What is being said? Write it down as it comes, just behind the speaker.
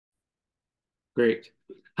Great.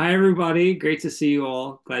 Hi, everybody. Great to see you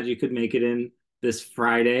all. Glad you could make it in this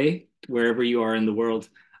Friday, wherever you are in the world.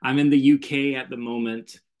 I'm in the UK at the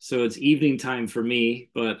moment, so it's evening time for me,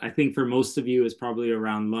 but I think for most of you, it's probably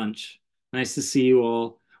around lunch. Nice to see you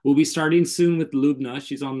all. We'll be starting soon with Lubna.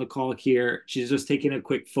 She's on the call here. She's just taking a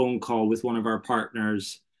quick phone call with one of our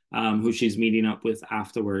partners, who she's meeting up with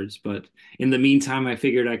afterwards. But in the meantime, I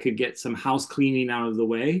figured I could get some house cleaning out of the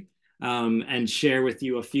way, and share with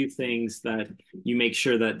you a few things that you make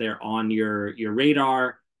sure that they're on your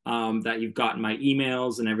radar, that you've gotten my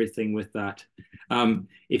emails and everything with that.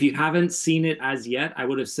 If you haven't seen it as yet, I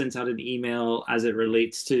would have sent out an email as it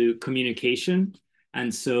relates to communication.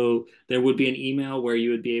 And so there would be an email where you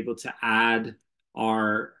would be able to add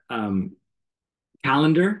our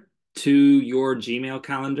calendar to your Gmail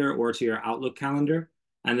calendar or to your Outlook calendar.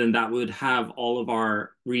 And then that would have all of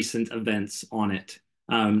our recent events on it.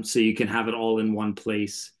 So you can have it all in one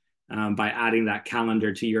place, by adding that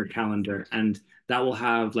calendar to your calendar. And that will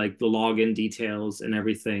have like the login details and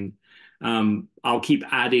everything. I'll keep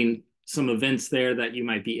adding some events there that you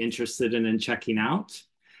might be interested in and checking out.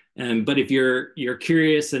 But if you're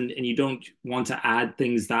curious and you don't want to add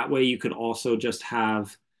things that way, you could also just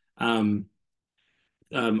have our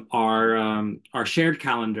shared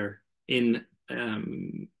calendar in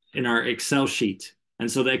our Excel sheet.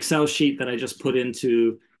 And so the Excel sheet that I just put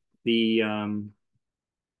the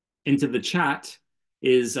into the chat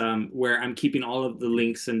is where I'm keeping all of the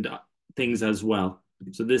links and things as well.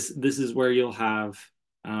 So this is where you'll have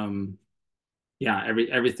yeah,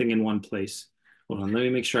 everything in one place. Hold on, let me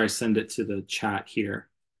make sure I send it to the chat here.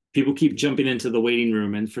 People keep jumping into the waiting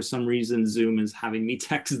room, and for some reason Zoom is having me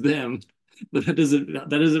text them, but that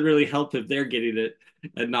doesn't really help if they're getting it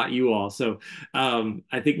and not you all. So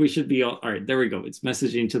I think we should be all right. There we go. It's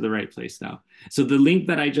messaging to the right place now. So the link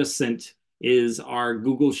that I just sent is our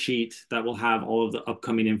Google Sheet that will have all of the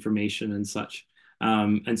upcoming information and such.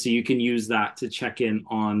 And so you can use that to check in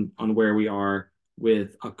on where we are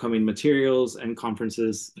with upcoming materials and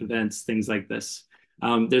conferences, events, things like this.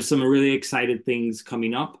 There's some really excited things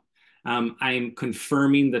coming up. I'm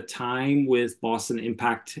confirming the time with Boston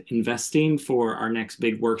Impact Investing for our next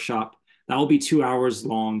big workshop. That will be 2 hours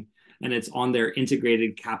long, and it's on their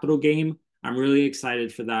integrated capital game. I'm really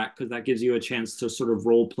excited for that because that gives you a chance to sort of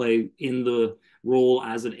role play in the role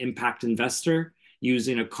as an impact investor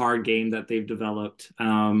using a card game that they've developed,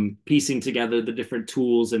 piecing together the different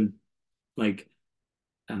tools and like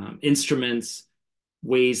instruments,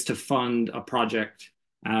 ways to fund a project.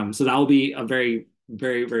 So that will be a very,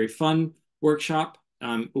 very, very fun workshop.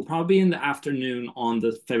 We'll probably be in the afternoon on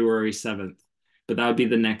the February 7th, but that would be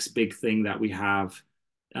the next big thing that we have,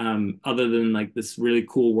 other than like this really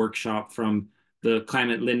cool workshop from the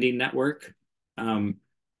Climate Lending Network. I'm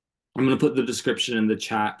going to put the description in the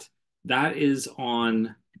chat. That is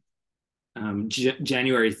on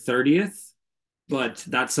January 30th, but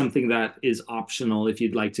that's something that is optional if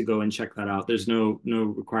you'd like to go and check that out. There's no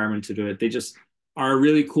requirement to do it. They just are a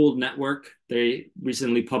really cool network. They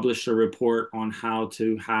recently published a report on how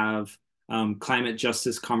to have climate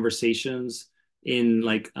justice conversations in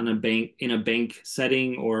like in a bank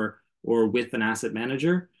setting or with an asset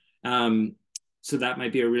manager. So that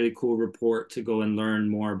might be a really cool report to go and learn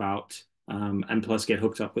more about, and plus get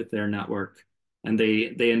hooked up with their network. And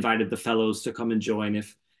they invited the fellows to come and join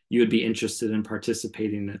if you would be interested in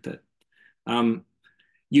participating at that.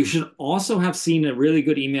 You should also have seen a really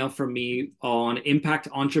good email from me on Impact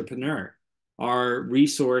Entrepreneur, our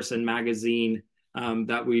resource and magazine,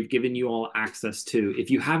 that we've given you all access to. If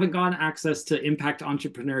you haven't gotten access to Impact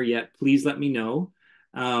Entrepreneur yet, please let me know.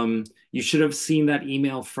 You should have seen that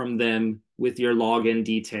email from them with your login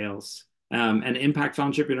details. And Impact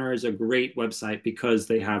Entrepreneur is a great website because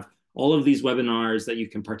they have all of these webinars that you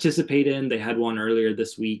can participate in. They had one earlier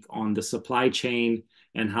this week on the supply chain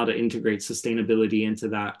and how to integrate sustainability into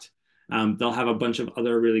that. They'll have a bunch of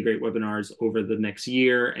other really great webinars over the next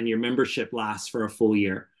year, and your membership lasts for a full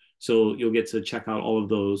year. So you'll get to check out all of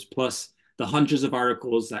those, plus the hundreds of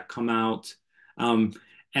articles that come out.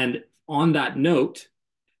 And on that note,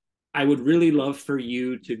 I would really love for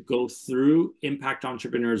you to go through Impact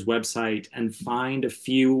Entrepreneur's website and find a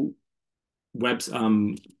few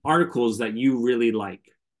articles that you really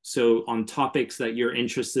like. So on topics that you're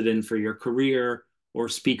interested in for your career or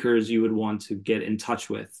speakers you would want to get in touch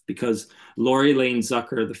with, because Lori Lane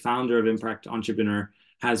Zucker, the founder of Impact Entrepreneur,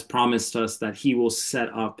 has promised us that he will set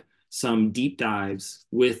up some deep dives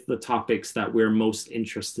with the topics that we're most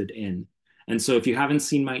interested in. And so if you haven't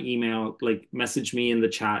seen my email, like message me in the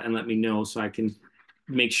chat and let me know so I can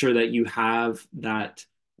make sure that you have that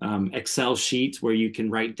Excel sheet where you can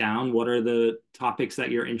write down what are the topics that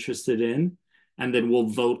you're interested in. and then we'll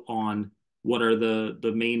vote on what are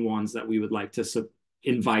the main ones that we would like to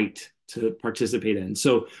invite to participate in.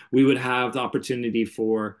 So we would have the opportunity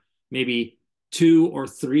for maybe 2 or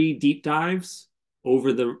 3 deep dives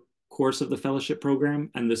over the course of the fellowship program.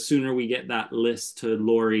 And the sooner we get that list to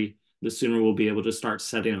Lori, the sooner we'll be able to start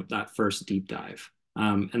setting up that first deep dive.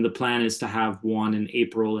 And the plan is to have one in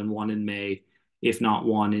April and one in May, if not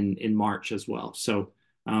one in March as well. So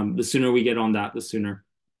the sooner we get on that, the sooner.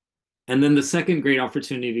 And then the second great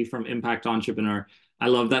opportunity from Impact Entrepreneur, I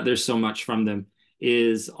love that there's so much from them,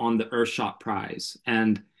 is on the Earthshot Prize.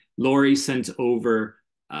 And Lori sent over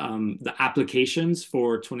the applications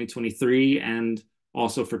for 2023 and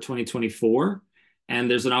also for 2024. And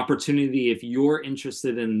there's an opportunity, if you're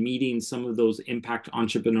interested in meeting some of those impact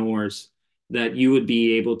entrepreneurs, that you would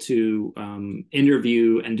be able to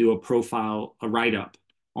interview and do a profile, a write-up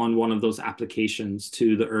on one of those applications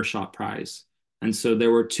to the Earthshot Prize. And so there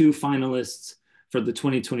were 2 finalists for the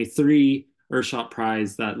 2023 Earthshot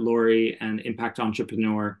Prize that Lori and Impact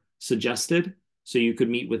Entrepreneur suggested. So you could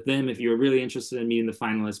meet with them if you were really interested in meeting the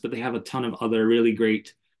finalists, but they have a ton of other really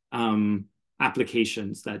great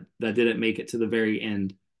applications that didn't make it to the very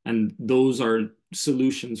end. And those are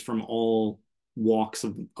solutions from all walks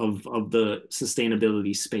of the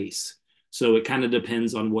sustainability space. So it kind of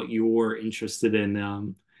depends on what you're interested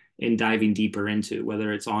in diving deeper into,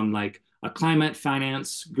 whether it's on like a climate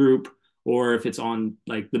finance group or if it's on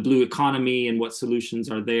like the blue economy and what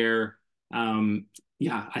solutions are there.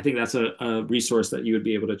 Yeah, I think that's a resource that you would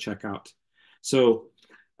be able to check out. So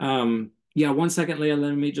yeah, 1 second, Leah,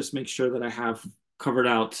 let me just make sure that I have covered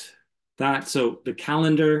out that. So the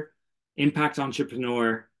calendar, Impact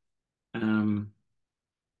Entrepreneur,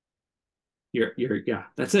 yeah,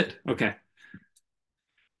 that's it. Okay.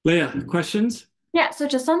 Leah, questions? Yeah, so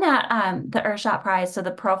just on that, the Earthshot Prize, so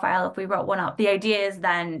the profile, if we wrote one up, the idea is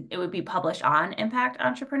then it would be published on Impact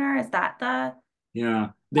Entrepreneur. Is that the? Yeah,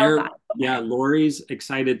 Okay. yeah, Lori's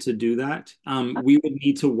excited to do that. We would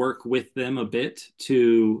need to work with them a bit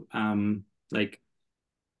to like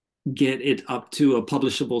get it up to a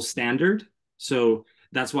publishable standard. So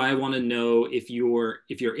that's why I want to know if you're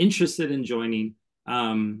interested in joining,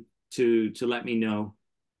 to let me know.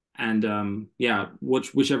 And yeah,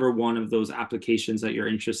 whichever one of those applications that you're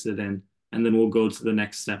interested in, and then we'll go to the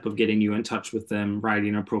next step of getting you in touch with them,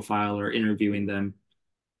 writing a profile or interviewing them.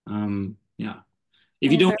 Yeah.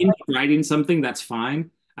 If you don't end up writing something, that's fine.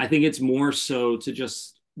 I think it's more so to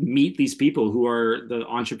just meet these people who are the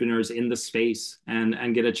entrepreneurs in the space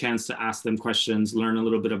and get a chance to ask them questions, learn a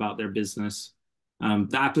little bit about their business.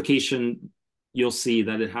 The application, you'll see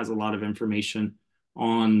that it has a lot of information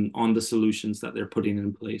on the solutions that they're putting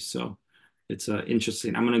in place. So it's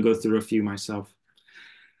interesting. I'm going to go through a few myself.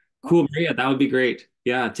 Cool, Maria, that would be great.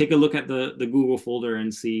 Yeah, take a look at the Google folder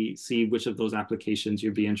and see which of those applications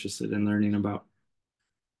you'd be interested in learning about.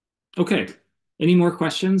 Okay, any more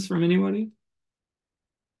questions from anybody?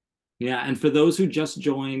 Yeah, and for those who just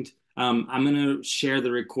joined, I'm going to share the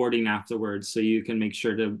recording afterwards so you can make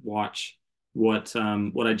sure to watch what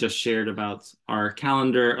I just shared about our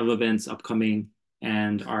calendar of events upcoming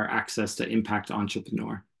and our access to Impact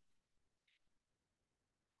Entrepreneur.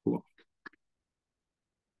 Cool.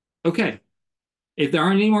 Okay, if there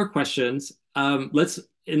aren't any more questions, let's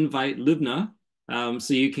invite Lubna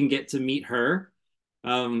so you can get to meet her.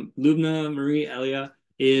 Lubna Marie Elia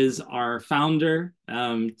is our founder.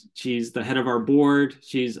 She's the head of our board.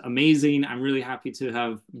 She's amazing. I'm really happy to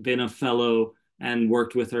have been a fellow and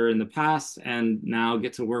worked with her in the past and now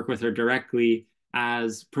get to work with her directly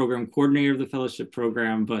as program coordinator of the fellowship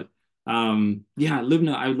program. But yeah,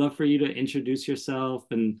 Lubna, I would love for you to introduce yourself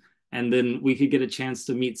and then we could get a chance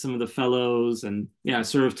to meet some of the fellows and yeah,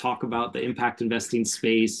 sort of talk about the impact investing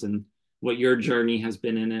space and what your journey has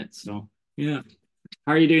been in it. So yeah.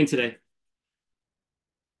 How are you doing today?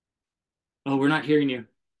 Oh, we're not hearing you.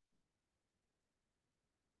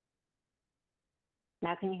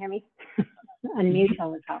 Now can you hear me? Unmute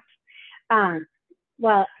always helps.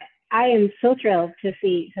 Well, I am so thrilled to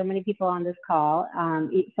see so many people on this call.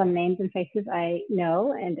 Some names and faces I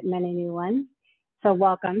know and many new ones. So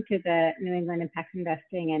welcome to the New England Impact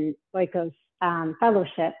Investing and Oikos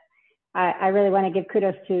Fellowship. I really want to give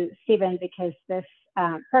kudos to Stephen because this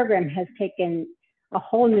program has taken a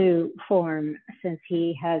whole new form since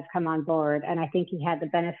he has come on board. And I think he had the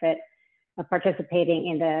benefit of participating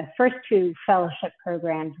in the first 2 fellowship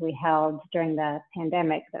programs we held during the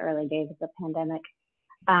pandemic, the early days of the pandemic,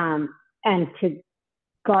 and to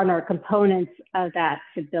garner components of that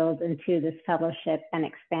to build into this fellowship and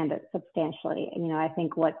expand it substantially. And, you know, I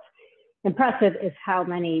think what's impressive is how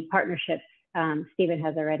many partnerships Stephen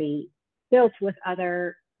has already built with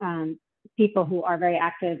other people who are very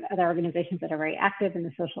active, other organizations that are very active in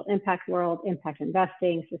the social impact world, impact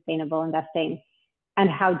investing, sustainable investing, and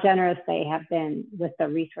how generous they have been with the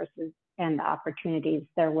resources and the opportunities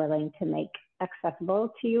they're willing to make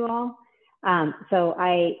accessible to you all. So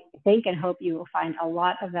I think and hope you will find a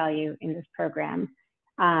lot of value in this program,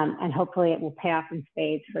 and hopefully it will pay off in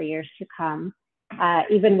spades for years to come.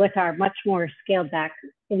 Even with our much more scaled back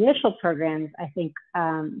initial programs, I think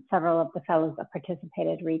several of the fellows that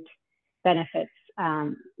participated reaped benefits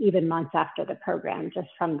even months after the program, just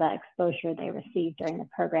from the exposure they received during the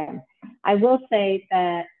program. I will say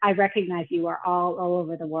that I recognize you are all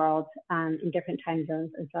over the world in different time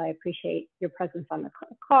zones, and so I appreciate your presence on the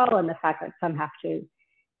call and the fact that some have to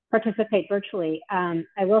participate virtually. I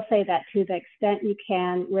will say that to the extent you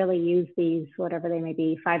can really use these, whatever they may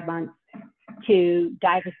be, 5 months, to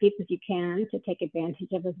dive as deep as you can, to take advantage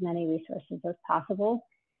of as many resources as possible.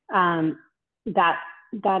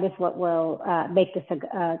 That is what will make this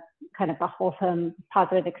a kind of a wholesome,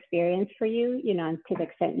 positive experience for you, you know, and to the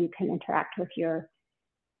extent you can interact with your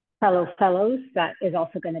fellows, that is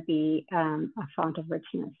also going to be a font of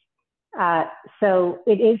richness. So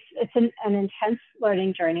it's an intense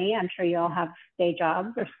learning journey. I'm sure you all have day jobs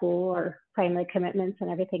or school or family commitments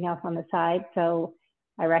and everything else on the side. So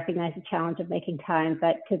I recognize the challenge of making time,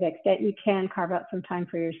 but to the extent you can, carve out some time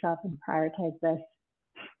for yourself and prioritize this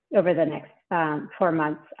over the next 4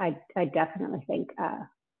 months. I definitely think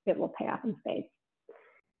it will pay off in spades.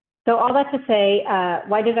 So all that to say,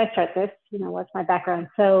 why did I start this? You know, what's my background?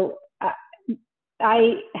 So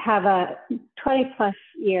I have a 20+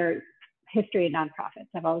 year history of nonprofits.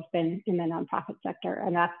 I've always been in the nonprofit sector,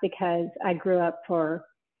 and that's because I grew up for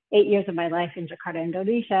 8 years of my life in Jakarta,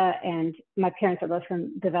 Indonesia, and my parents are both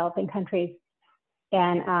from developing countries.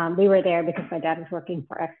 And we were there because my dad was working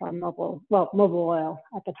for ExxonMobil, well, Mobil Oil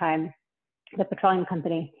at the time, the petroleum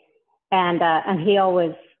company. And he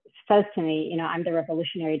always says to me, you know, I'm the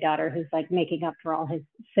revolutionary daughter who's like making up for all his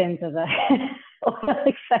sins of the oil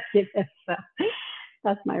executives. So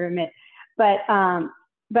that's my remit. But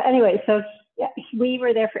anyway, so yeah, we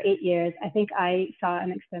were there for 8 years. I think I saw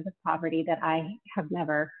an extent of poverty that I had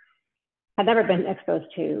never been exposed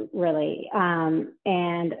to, really.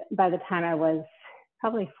 And by the time I was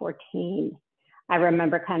probably 14, I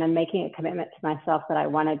remember kind of making a commitment to myself that I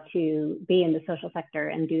wanted to be in the social sector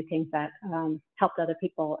and do things that helped other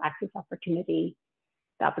people access opportunity,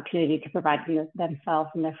 the opportunity to provide for themselves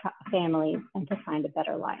and their families and to find a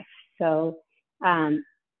better life. So,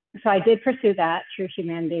 so I did pursue that through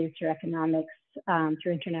humanities, through economics,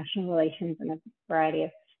 through international relations, and a variety of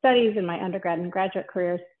studies in my undergrad and graduate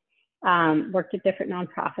careers. Worked at different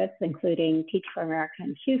nonprofits, including Teach for America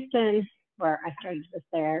in Houston, where I started as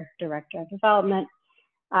their director of development.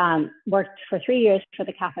 Worked for 3 years for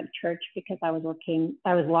the Catholic Church because I was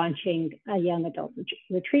launching a young adult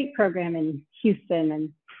retreat program in Houston, and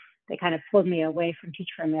they kind of pulled me away from Teach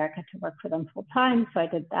for America to work for them full time. So I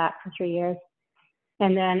did that for 3 years.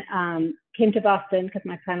 And then came to Boston because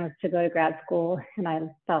my plan was to go to grad school, and I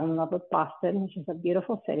fell in love with Boston, which is a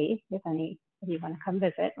beautiful city, if any of you want to come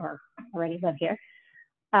visit or already live here.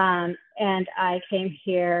 And I came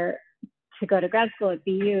here to go to grad school at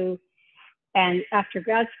BU. And after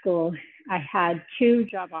grad school, I had 2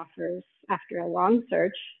 job offers after a long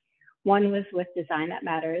search. One was with Design That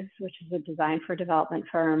Matters, which is a design for development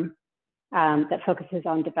firm that focuses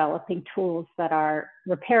on developing tools that are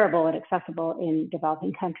repairable and accessible in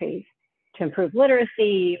developing countries to improve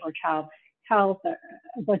literacy or child health,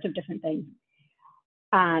 a bunch of different things.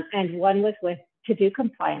 And one was with To Do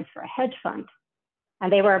Compliance for a hedge fund.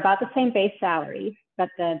 And they were about the same base salary, but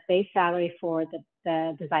the base salary for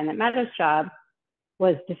the Design That Matters job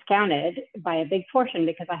was discounted by a big portion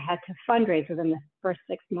because I had to fundraise within the first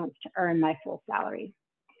 6 months to earn my full salary.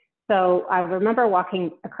 So I remember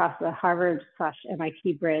walking across the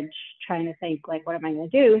Harvard/MIT bridge trying to think, like, what am I going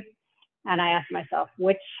to do? And I asked myself,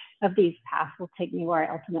 which of these paths will take me where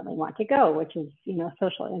I ultimately want to go, which is, you know,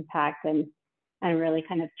 social impact and really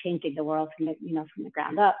kind of changing the world from the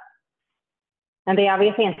ground up. And the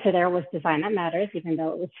obvious answer there was Design That Matters, even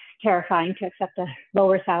though it was terrifying to accept a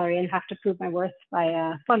lower salary and have to prove my worth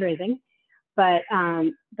by fundraising. But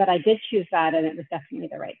I did choose that, and it was definitely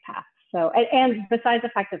the right path. So, and besides the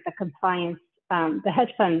fact that the compliance, the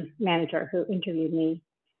hedge fund manager who interviewed me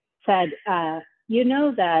said, you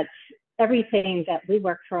know that everything that we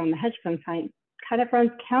work for on the hedge fund side kind of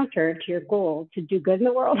runs counter to your goal to do good in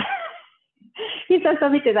the world. He said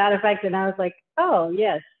something to that effect, and I was like, oh,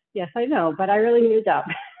 yes, I know, but I really need a job.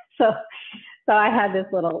 So I had this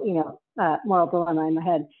little, moral dilemma in my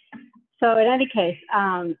head. So in any case,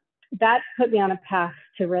 that put me on a path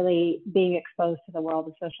to really being exposed to the world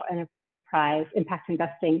of social enterprise, impact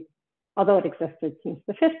investing, although it existed since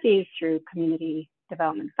the 50s through community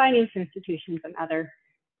development finance institutions and other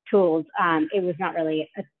tools, it was not really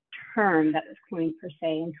a term that was coined per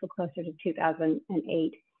se until closer to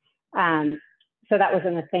 2008. So that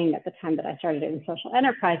wasn't a thing at the time that I started in social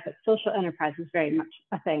enterprise, but social enterprise is very much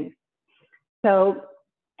a thing. So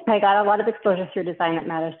I got a lot of exposure through Design That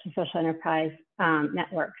Matters to social enterprise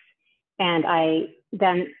networks. And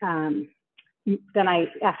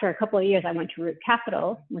after a couple of years, I went to Root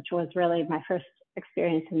Capital, which was really my first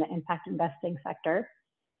experience in the impact investing sector.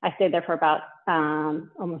 I stayed there for about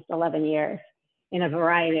almost 11 years in a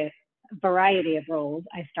variety of roles.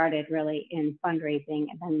 I started really in fundraising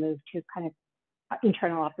and then moved to kind of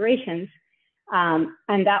internal operations.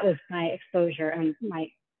 And that was my exposure and my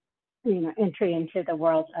entry into the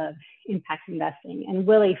world of impact investing. And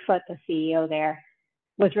Willie Foote, the CEO there,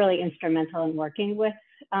 was really instrumental in working with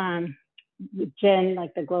GIN,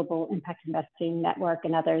 like the Global Impact Investing Network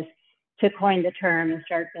and others, to coin the term and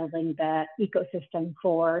start building the ecosystem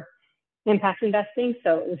for impact investing.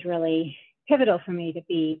 So it was really pivotal for me to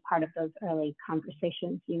be part of those early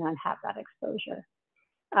conversations, and have that exposure.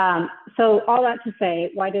 So all that to say,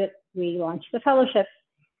 why did we launch the fellowship?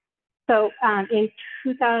 So in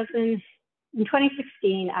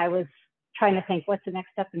 2016, I was trying to think what's the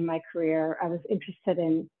next step in my career. I was interested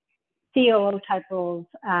in COO type roles,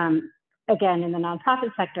 again, in the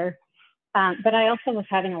nonprofit sector. But I also was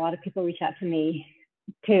having a lot of people reach out to me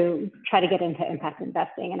to try to get into impact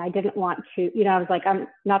investing. And I didn't want to, I was like, I'm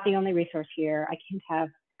not the only resource here. I can't have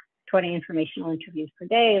 20 informational interviews per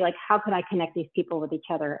day. Like, how can I connect these people with each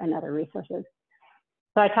other and other resources?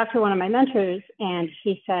 So I talked to one of my mentors and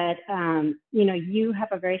he said, you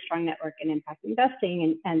have a very strong network in impact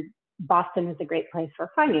investing, and Boston is a great place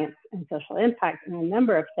for finance and social impact and a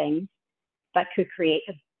number of things that could create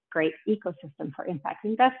a great ecosystem for impact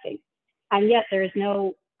investing. And yet there is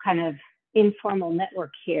no kind of informal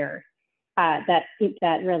network here that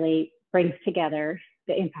really brings together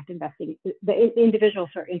the impact investing, the individuals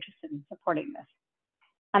who are interested in supporting this.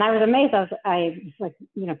 And I was amazed. I was like,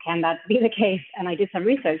 can that be the case? And I did some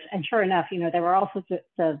research, and sure enough, there were all sorts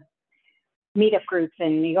of meetup groups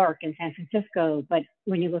in New York and San Francisco. But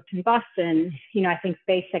when you looked in Boston, I think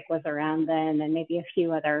Basic was around then, and maybe a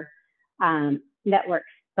few other networks.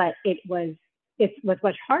 But it was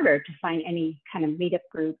much harder to find any kind of meetup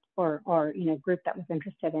group or group that was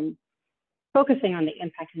interested in focusing on the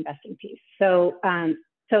impact investing piece. So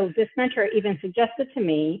this mentor even suggested to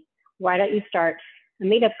me, why don't you start a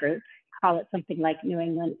meetup group, call it something like New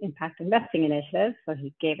England Impact Investing Initiative. So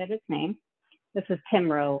he gave it its name. This is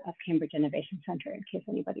Tim Rowe of Cambridge Innovation Center, in case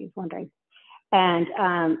anybody is wondering. And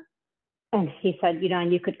he said,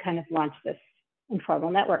 and you could kind of launch this informal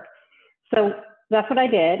network. So that's what I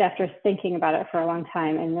did after thinking about it for a long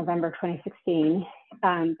time in November 2016.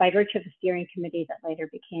 By virtue of the steering committee that later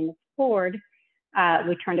became its board,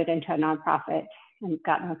 we turned it into a nonprofit and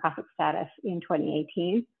got nonprofit status in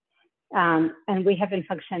 2018. And we have been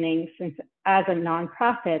functioning as a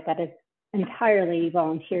nonprofit that is entirely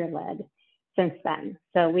volunteer-led since then.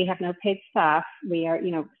 So we have no paid staff. We are,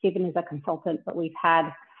 Stephen is a consultant, but we've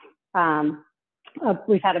had a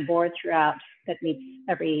board throughout that meets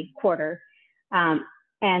every quarter.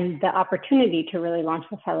 And the opportunity to really launch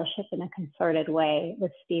the fellowship in a concerted way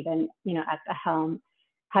with Stephen, at the helm,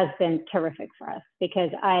 has been terrific for us,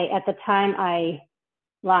 because at the time I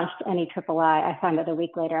launched NEIII, I found out a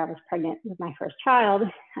week later I was pregnant with my first child.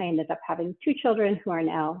 I ended up having 2 children who are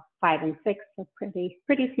now 5 and 6, so pretty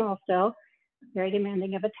small still, very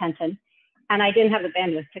demanding of attention. And I didn't have the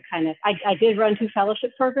bandwidth to I did run 2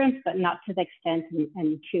 fellowship programs, but not to the extent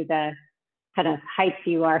and to the kind of heights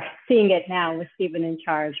you are seeing it now with Stephen in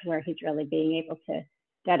charge, where he's really being able to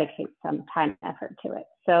dedicate some time and effort to it.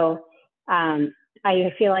 So I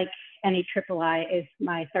feel like NEIII is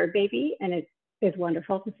my 3rd baby, and it is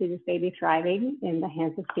wonderful to see this baby thriving in the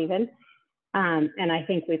hands of Stephen. And I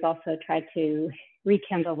think we've also tried to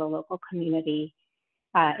rekindle the local community.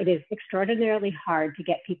 It is extraordinarily hard to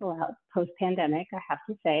get people out post-pandemic, I have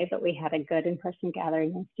to say, but we had a good in-person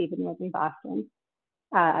gathering when Stephen was in Boston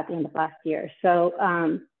at the end of last year. So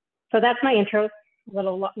that's my intro, a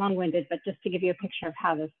little long-winded, but just to give you a picture of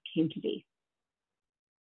how this came to be.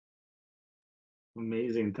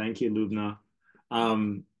 Amazing. Thank you, Lubna.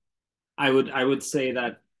 I would say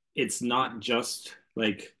that it's not just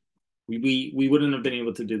like we wouldn't have been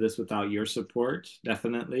able to do this without your support,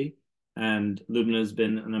 definitely. And Lubna has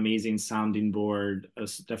been an amazing sounding board,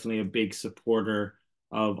 definitely a big supporter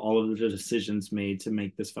of all of the decisions made to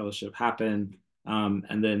make this fellowship happen.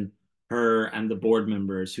 And then her and the board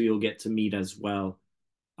members, who you'll get to meet as well.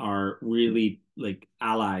 are really like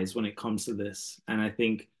allies when it comes to this. And I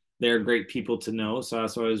think they're great people to know. So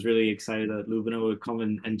that's why I was really excited that Lubna would come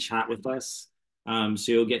and chat with us.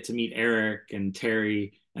 So you'll get to meet Eric and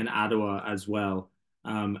Terry and Adwa as well.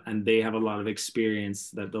 And they have a lot of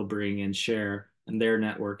experience that they'll bring and share. And their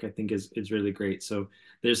network, I think, is really great. So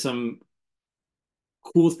there's some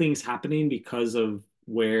cool things happening because of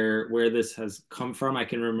where this has come from. I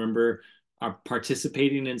can remember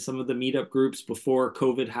participating in some of the meetup groups before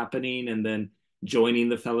COVID happening, and then joining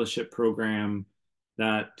the fellowship program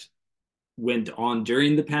that went on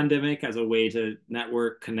during the pandemic as a way to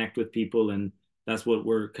network, connect with people, and that's what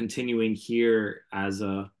we're continuing here as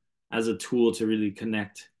a tool to really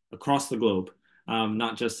connect across the globe,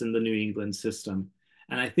 not just in the New England system.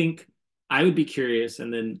 And I think I would be curious,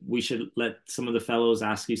 and then we should let some of the fellows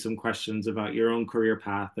ask you some questions about your own career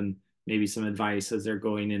path and maybe some advice as they're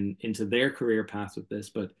going into their career path with this.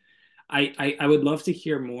 But I would love to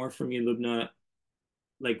hear more from you, Lubna.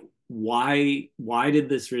 Like, why did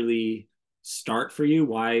this really start for you?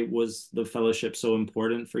 Why was the fellowship so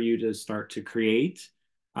important for you to start to create?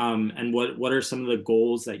 And what are some of the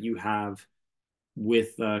goals that you have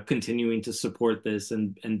with continuing to support this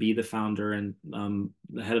and be the founder and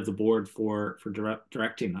the head of the board for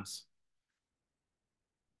directing us?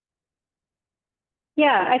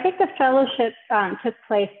 Yeah, I think the fellowship took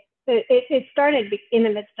place. It started in the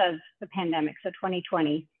midst of the pandemic, so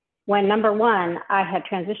 2020, when number one, I had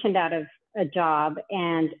transitioned out of a job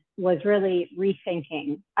and was really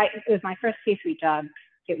rethinking. It was my first C-suite job.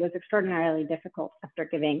 It was extraordinarily difficult after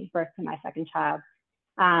giving birth to my second child.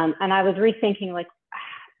 And I was rethinking, like,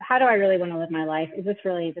 how do I really want to live my life? Is this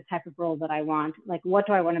really the type of role that I want? Like, what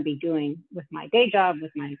do I want to be doing with my day job,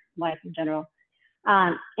 with my life in general?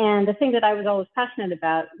 And the thing that I was always passionate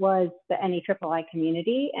about was the NEIII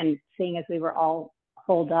community. And seeing as we were all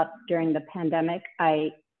holed up during the pandemic,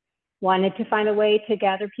 I wanted to find a way to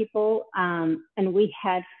gather people. And we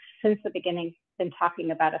had, since the beginning, been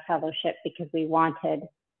talking about a fellowship because we wanted,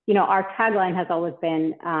 our tagline has always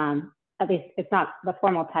been, at least it's not the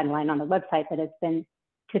formal tagline on the website, but it's been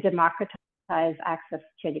to democratize access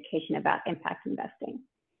to education about impact investing.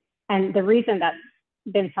 And the reason that's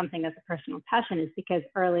been something as a personal passion is because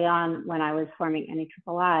early on when I was forming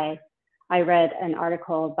NEIII, I read an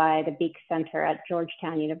article by the Beek Center at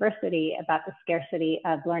Georgetown University about the scarcity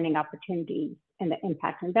of learning opportunities in the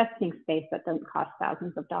impact investing space that don't cost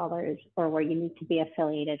thousands of dollars, or where you need to be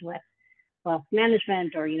affiliated with wealth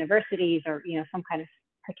management or universities or some kind of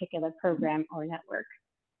particular program or network.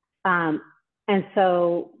 And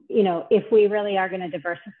so, if we really are going to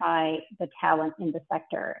diversify the talent in the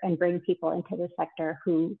sector and bring people into the sector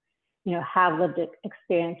who, have lived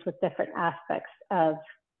experience with different aspects of,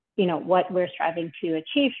 what we're striving to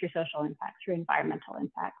achieve through social impact, through environmental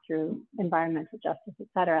justice, et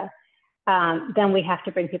cetera, then we have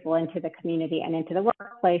to bring people into the community and into the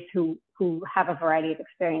workplace who have a variety of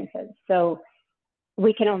experiences. So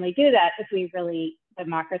we can only do that if we really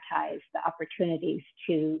democratize the opportunities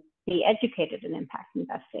to be educated in impact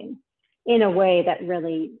investing in a way that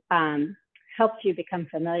really helps you become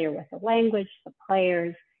familiar with the language, the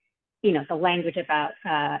players, the language about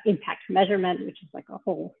impact measurement, which is like a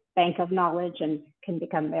whole bank of knowledge and can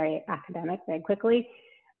become very academic very quickly.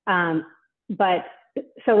 But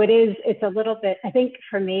so it's a little bit, I think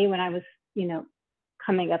for me, when I was,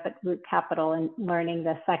 coming up at Root Capital and learning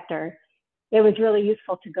the sector, it was really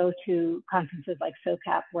useful to go to conferences like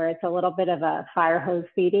SOCAP, where it's a little bit of a fire hose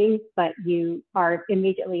feeding, but you are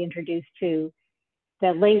immediately introduced to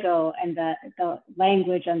the lingo and the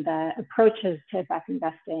language and the approaches to impact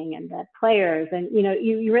investing and the players. And,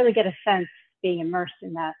 you really get a sense being immersed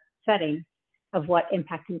in that setting of what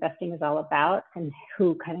impact investing is all about and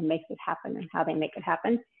who kind of makes it happen and how they make it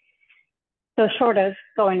happen. So short of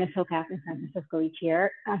going to SOCAP in San Francisco each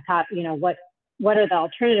year, I thought, what are the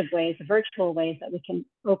alternative ways, the virtual ways that we can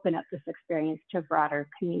open up this experience to a broader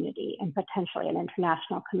community and potentially an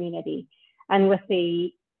international community? And with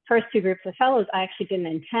the first two groups of fellows, I actually didn't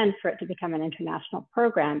intend for it to become an international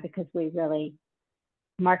program because we really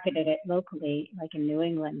marketed it locally, like in New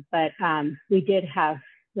England. But we did have,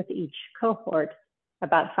 with each cohort,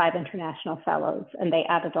 about 5 international fellows, and they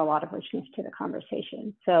added a lot of richness to the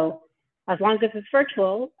conversation. So as long as it's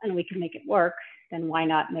virtual and we can make it work, then why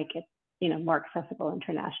not make it more accessible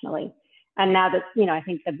internationally? And now that, I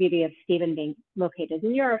think the beauty of Stephen being located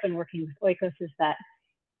in Europe and working with Oikos is that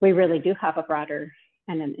we really do have a broader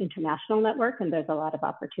and an international network, and there's a lot of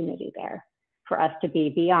opportunity there for us to be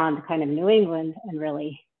beyond kind of New England and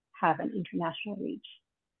really have an international reach.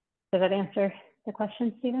 Does that answer the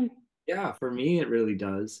question, Stephen? Yeah, for me, it really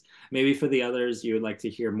does. Maybe for the others, you would like to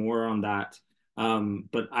hear more on that.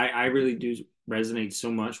 But I really do resonate so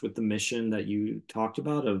much with the mission that you talked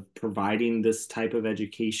about of providing this type of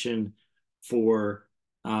education for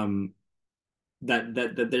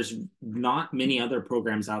that there's not many other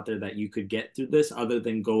programs out there that you could get through this other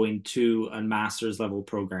than going to a master's level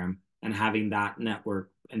program and having that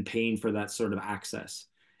network and paying for that sort of access.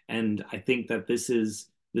 And I think that this is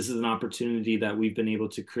an opportunity that we've been able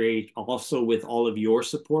to create also with all of your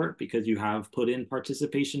support, because you have put in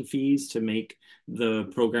participation fees to make the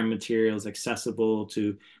program materials accessible,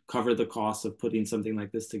 to cover the cost of putting something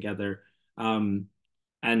like this together. And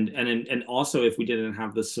also, if we didn't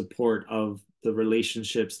have the support of the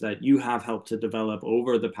relationships that you have helped to develop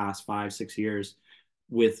over the past 5, 6 years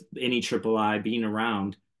with any triple I being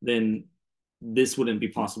around, then this wouldn't be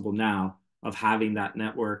possible now, of having that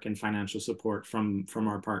network and financial support from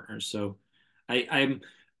our partners. So I'm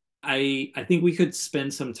I think we could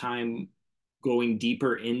spend some time going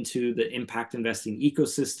deeper into the impact investing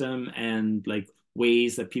ecosystem and like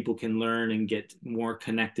ways that people can learn and get more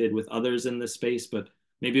connected with others in this space. But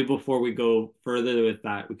maybe before we go further with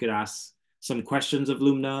that, we could ask some questions of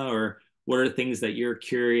Lumna, or what are things that you're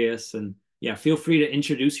curious, and yeah, feel free to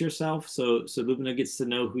introduce yourself so Lumna gets to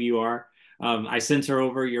know who you are. I sent her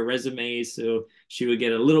over your resume so she would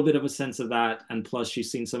get a little bit of a sense of that, and plus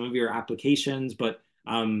she's seen some of your applications. But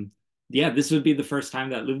yeah, this would be the first time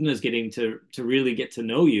that Lubna is getting to really get to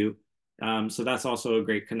know you. So that's also a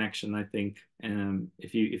great connection, I think. And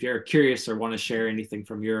if you're curious or want to share anything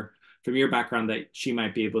from your background that she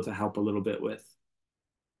might be able to help a little bit with.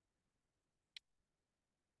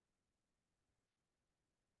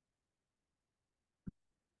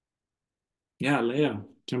 Yeah, Leah,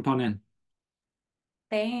 jump on in.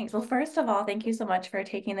 Thanks. Well, first of all, thank you so much for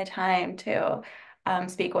taking the time to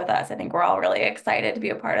speak with us. I think we're all really excited to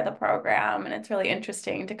be a part of the program, and it's really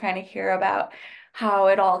interesting to kind of hear about how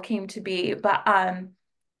it all came to be. But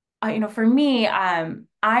for me,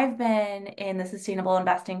 I've been in the sustainable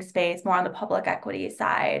investing space more on the public equity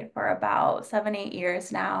side for about 7, 8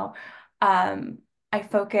 years now. I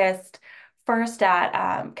focused first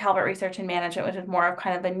at Calvert Research and Management, which is more of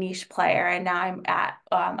kind of a niche player, and now I'm at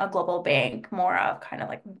a global bank, more of kind of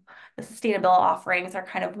like the sustainable offerings are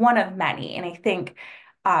kind of one of many. And I think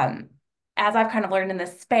as I've kind of learned in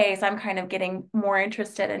this space, I'm kind of getting more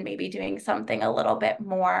interested in maybe doing something a little bit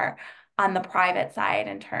more on the private side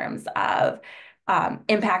in terms of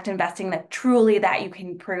impact investing that you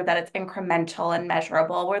can prove that it's incremental and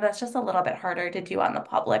measurable, where that's just a little bit harder to do on the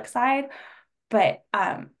public side. But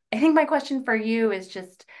I think my question for you is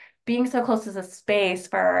just being so close to the space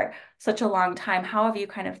for such a long time, how have you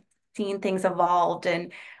kind of seen things evolved,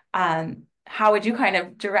 and how would you kind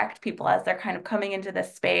of direct people as they're kind of coming into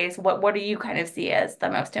this space? What do you kind of see as the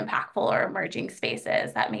most impactful or emerging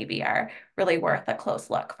spaces that maybe are really worth a close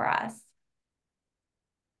look for us?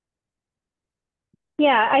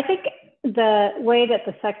 Yeah, I think the way that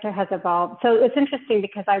the sector has evolved. So it's interesting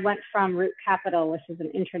because I went from Root Capital, which is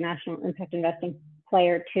an international impact investing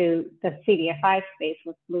player, to the CDFI space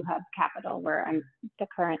with Blue Hub Capital, where I'm the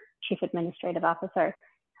current chief administrative officer.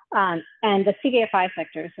 And the CDFI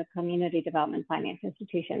sector, so community development finance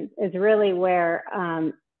institutions, is really where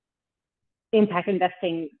impact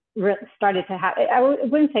investing started to happen. I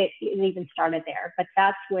wouldn't say it even started there, but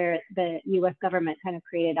that's where the US government kind of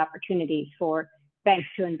created opportunities for banks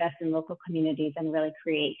to invest in local communities and really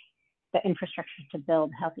create the infrastructure to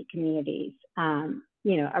build healthy communities,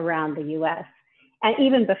 around the US. And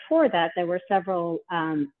even before that, there were several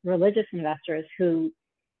religious investors who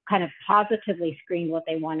kind of positively screened what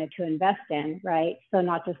they wanted to invest in, right? So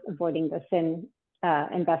not just avoiding the sin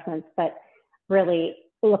investments, but really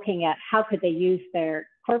looking at how could they use their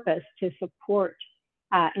corpus to support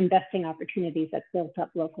investing opportunities that built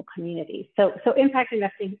up local communities. So impact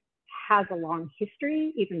investing has a long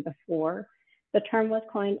history, even before the term was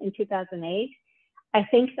coined in 2008. I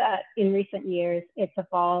think that in recent years, it's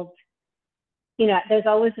evolved. There's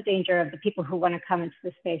always a danger of the people who want to come into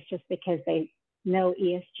the space just because they know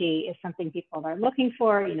ESG is something people are looking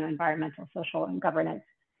for, environmental, social, and governance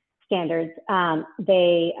standards.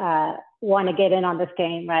 They want to get in on this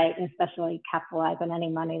game, right? And especially capitalize on any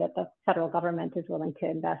money that the federal government is willing to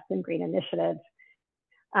invest in green initiatives.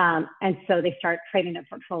 And so they start framing their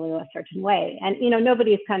portfolio a certain way. And,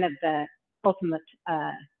 nobody's kind of the ultimate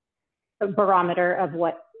barometer of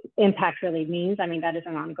what impact really means. I mean, that is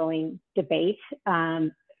an ongoing debate.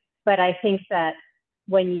 But I think that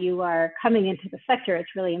when you are coming into the sector,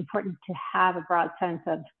 it's really important to have a broad sense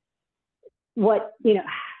of what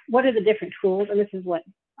are the different tools, and this is what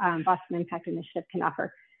Boston Impact Initiative can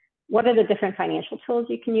offer. What are the different financial tools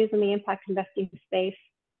you can use in the impact investing space?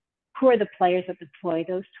 who are the players that deploy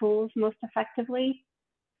those tools most effectively,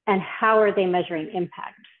 and how are they measuring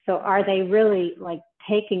impact? So are they really like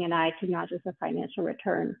taking an eye to not just a financial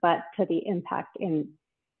return, but to the impact in,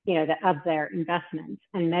 of their investments,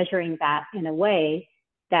 and measuring that in a way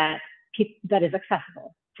that that is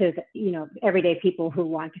accessible to everyday people who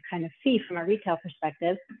want to kind of see from a retail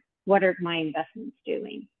perspective, what are my investments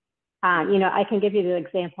doing? I can give you the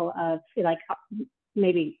example of like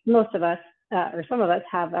maybe most of us or some of us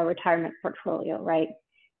have a retirement portfolio, right?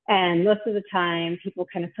 And most of the time, people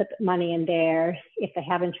kind of put money in there. If they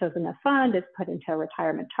haven't chosen a fund, it's put into a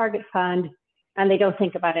retirement target fund, and they don't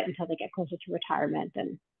think about it until they get closer to retirement,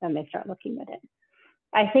 and then they start looking at it.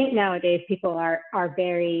 I think nowadays people are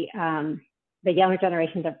very, the younger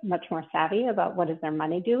generations are much more savvy about what is their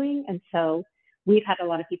money doing. And so we've had a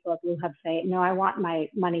lot of people at Blue Hub say, no, I want my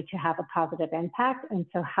money to have a positive impact. And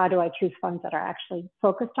so how do I choose funds that are actually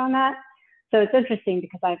focused on that? So it's interesting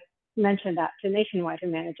because I've mentioned that to Nationwide, who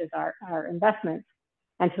manages our investments,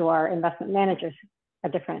 and to our investment managers, a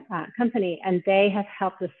different company, and they have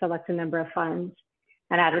helped us select a number of funds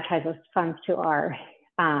and advertise those funds to our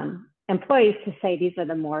employees to say these are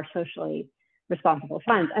the more socially responsible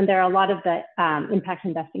funds. And there are a lot of the impact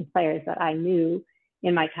investing players that I knew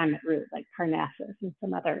in my time at Root, like Parnassus and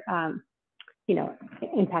some other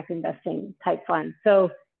impact investing type funds.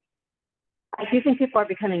 So I do think people are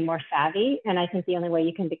becoming more savvy, and I think the only way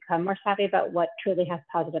you can become more savvy about what truly has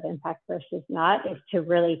positive impact versus not is to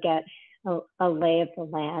really get a lay of the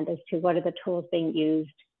land as to what are the tools being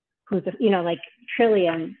used, who's, like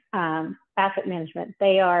Trillium Asset Management,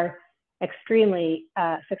 they are extremely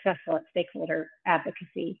successful at stakeholder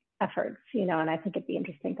advocacy efforts, and I think it'd be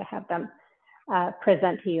interesting to have them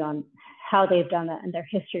present to you on how they've done that and their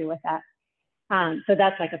history with that. So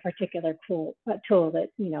that's like a particular tool that,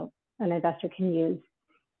 an investor can use.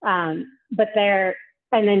 And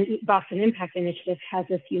then Boston Impact Initiative has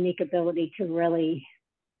this unique ability to really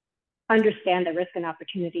understand the risk and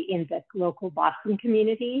opportunity in the local Boston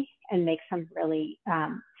community and make some really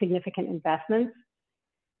significant investments.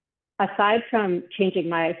 Aside from changing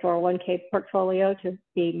my 401k portfolio to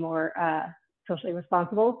be more socially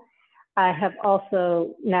responsible, I have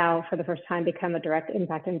also now, for the first time, become a direct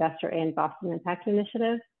impact investor in Boston Impact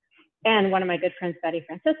Initiative. And one of my good friends, Betty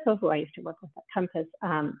Francisco, who I used to work with at Compass,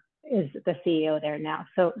 is the CEO there now.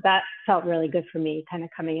 So that felt really good for me, kind of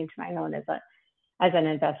coming into my own as an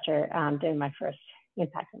investor, doing my first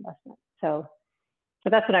impact investment. So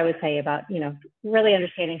that's what I would say about, really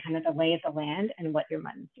understanding kind of the lay of the land and what your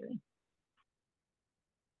money's doing.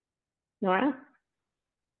 Nora?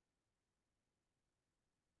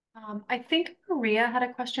 I think Maria had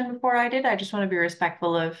a question before I did. I just want to be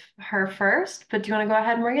respectful of her first, but do you want to go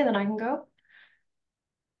ahead, Maria? Then I can go.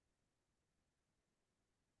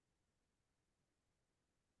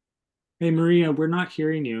 Hey, Maria, we're not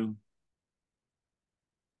hearing you.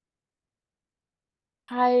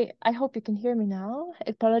 Hi, I hope you can hear me now.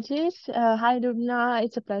 Apologies. Hi, Lubna.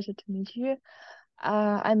 It's a pleasure to meet you.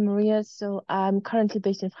 I'm Maria, so I'm currently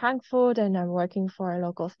based in Frankfurt and I'm working for a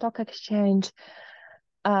local stock exchange,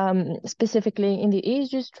 specifically in the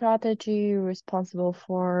ESG strategy, responsible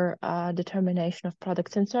for determination of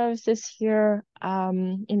products and services here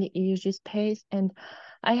in the ESG space. And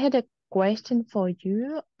I had a question for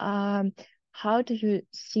you. How do you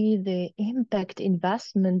see the impact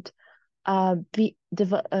investment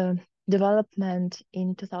development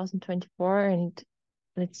in 2024 and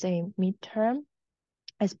let's say midterm,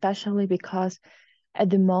 especially because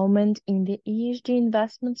at the moment in the ESG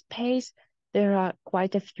investment space, there are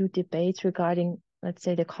quite a few debates regarding, let's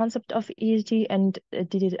say, the concept of ESG and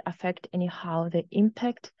did it affect anyhow the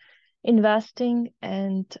impact investing,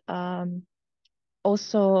 and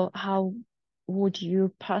also how would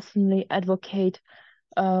you personally advocate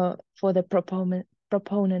for the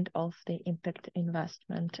proponent of the impact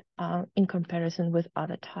investment in comparison with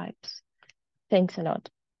other types? Thanks a lot.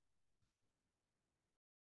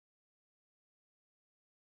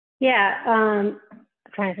 Yeah, I'm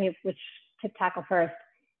trying to think which to tackle first.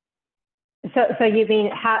 So you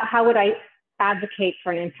mean how would I advocate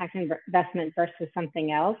for an impact investment versus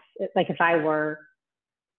something else? Like if I were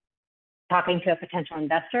talking to a potential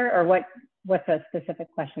investor, or what's a specific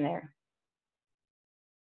question there?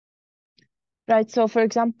 Right. So, for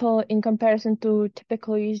example, in comparison to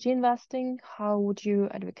typical ESG investing, how would you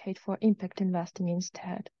advocate for impact investing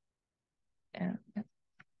instead?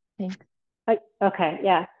 Thanks. Okay.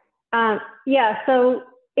 Yeah. Yeah. So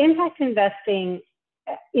impact investing,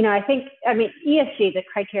 ESG, the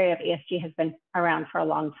criteria of ESG has been around for a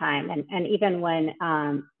long time. And even when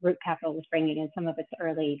Root Capital was bringing in some of its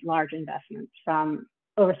early large investments from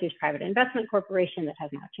Overseas Private Investment Corporation that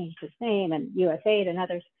has now changed its name, and USAID and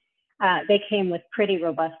others, they came with pretty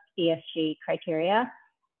robust ESG criteria.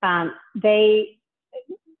 I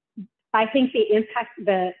think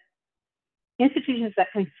the institutions that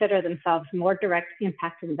consider themselves more direct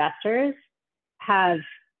impact investors have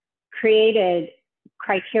created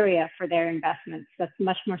criteria for their investments that's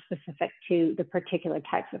much more specific to the particular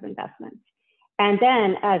types of investments. And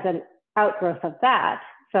then as an outgrowth of that,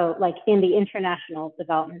 so like in the international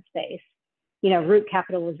development space, Root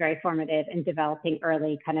Capital was very formative in developing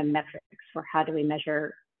early kind of metrics for how do we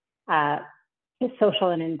measure social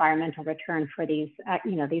and environmental return for these,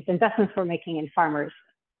 these investments we're making in farmers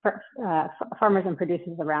and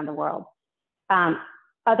producers around the world.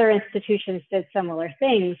 Other institutions did similar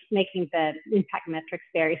things, making the impact metrics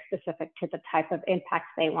very specific to the type of impacts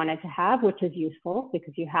they wanted to have, which is useful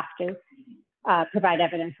because you have to provide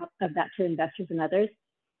evidence of that to investors and others.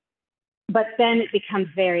 But then it becomes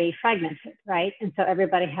very fragmented, right? And so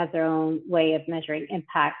everybody has their own way of measuring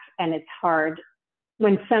impact, and it's hard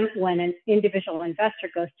when an individual investor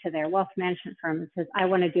goes to their wealth management firm and says, I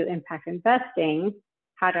want to do impact investing,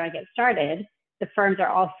 how do I get started? The firms are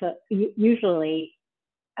also usually,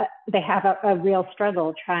 they have a real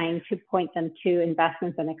struggle trying to point them to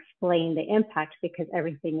investments and explain the impact because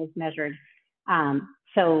everything is measured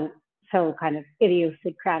so kind of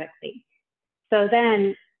idiosyncratically. So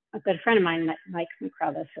then a good friend of mine, Mike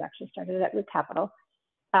McCrellis, who actually started at Root Capital,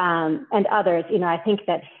 and others, I think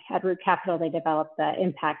that at Root Capital, they developed the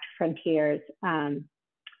Impact Frontiers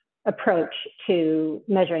approach to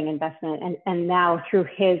measuring investment. And now through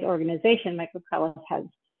his organization, Mike McCrellis has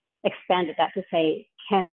expanded that to say,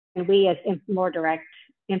 can we as more direct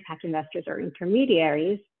impact investors or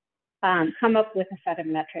intermediaries come up with a set of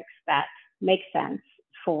metrics that make sense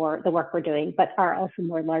for the work we're doing, but are also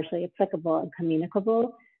more largely applicable and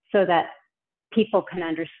communicable so that people can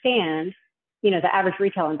understand, the average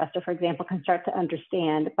retail investor, for example, can start to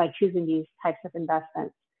understand by choosing these types of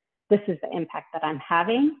investments, this is the impact that I'm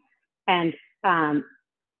having. And, and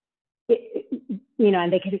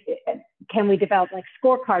they can we develop like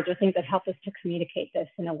scorecards or things that help us to communicate this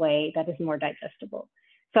in a way that is more digestible.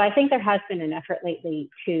 So I think there has been an effort lately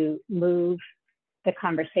to move the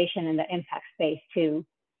conversation in the impact space to,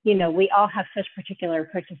 we all have such particular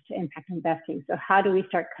approaches to impact investing. So how do we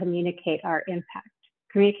start communicating our impact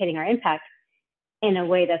in a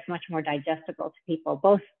way that's much more digestible to people,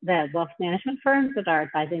 both the wealth management firms that are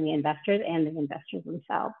advising the investors and the investors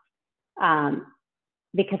themselves.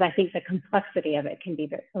 Because I think the complexity of it can be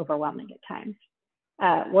very overwhelming at times.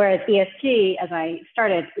 Whereas ESG, as I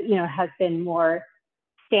started, has been more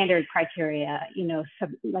standard criteria,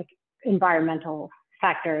 like environmental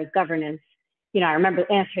factors, governance. I remember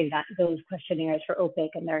answering those questionnaires for OPIC,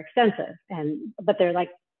 and they're extensive, but they're like,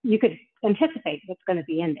 you could anticipate what's going to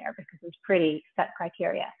be in there because it's pretty set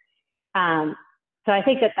criteria. So I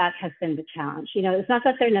think that has been the challenge. It's not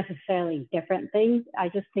that they're necessarily different things. I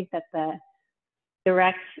just think that the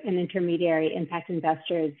direct and intermediary impact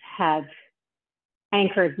investors have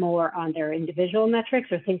anchored more on their individual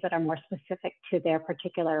metrics or things that are more specific to their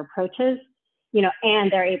particular approaches,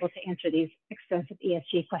 and they're able to answer these extensive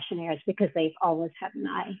ESG questionnaires because they've always had an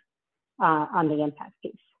eye on the impact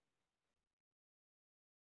piece.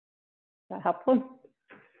 Is that helpful?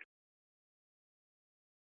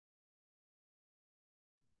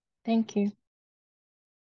 Thank you.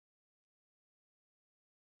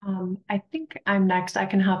 I think I'm next. I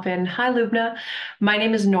can hop in. Hi, Lubna. My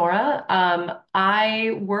name is Nora.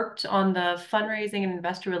 I worked on the fundraising and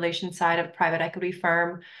investor relations side of a private equity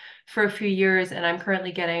firm for a few years, and I'm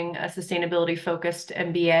currently getting a sustainability-focused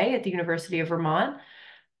MBA at the University of Vermont.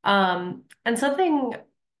 And something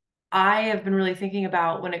I have been really thinking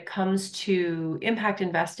about when it comes to impact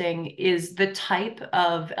investing is the type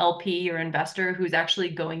of LP or investor who's actually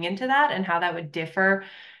going into that and how that would differ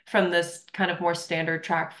from this kind of more standard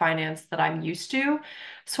track finance that I'm used to.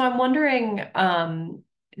 So I'm wondering,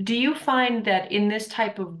 do you find that in this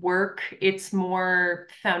type of work, it's more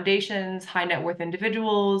foundations, high net worth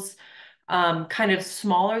individuals, kind of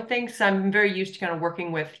smaller things? I'm very used to kind of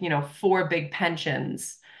working with, 4 big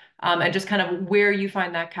pensions, and just kind of where you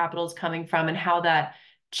find that capital is coming from and how that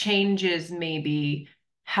changes maybe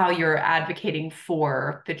how you're advocating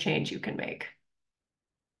for the change you can make.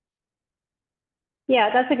 Yeah,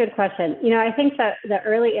 that's a good question. I think that the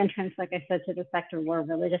early entrants, like I said, to the sector were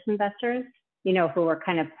religious investors, who were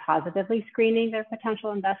kind of positively screening their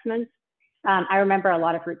potential investments. I remember a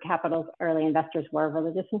lot of Root Capital's early investors were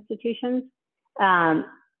religious institutions.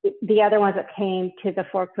 The other ones that came to the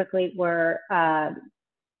fore quickly were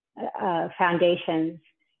foundations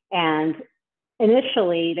and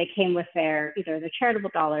initially they came with either their charitable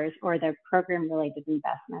dollars or their program-related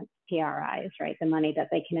investments, PRIs, right? The money that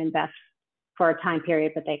they can invest for a time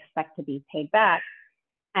period, but they expect to be paid back.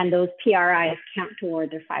 And those PRIs count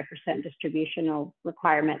toward their 5% distributional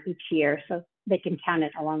requirement each year. So they can count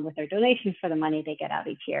it along with their donations for the money they get out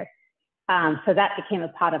each year. So that became a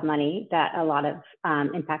pot of money that a lot of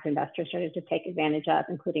impact investors started to take advantage of,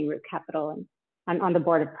 including Root Capital. And I'm on the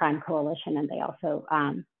board of Prime Coalition, and they also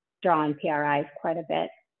draw on PRIs quite a bit.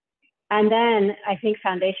 And then I think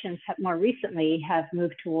foundations more recently have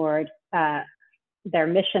moved toward their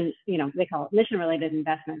mission, they call it mission-related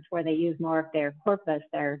investments, where they use more of their corpus,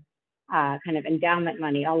 their kind of endowment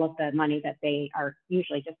money, all of the money that they are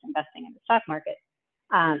usually just investing in the stock market,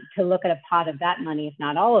 to look at a pot of that money, if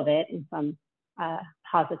not all of it, in some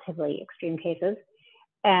positively extreme cases,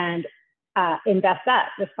 and invest that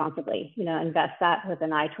responsibly, invest that with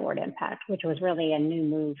an eye toward impact, which was really a new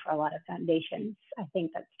move for a lot of foundations. I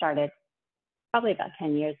think that started probably about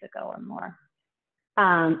 10 years ago or more.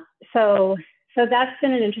 So that's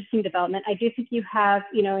been an interesting development. I do think you have,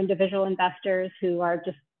 individual investors who are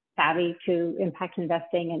just savvy to impact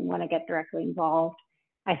investing and want to get directly involved.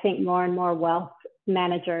 I think more and more wealth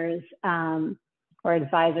managers or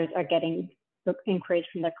advisors are getting inquiries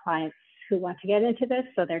from their clients who want to get into this.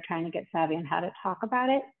 So they're trying to get savvy on how to talk about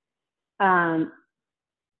it.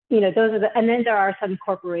 Those are and then there are some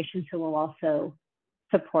corporations who will also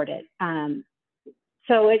support it.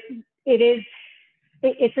 So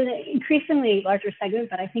it's an increasingly larger segment,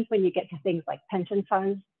 but I think when you get to things like pension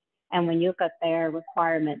funds and when you look at their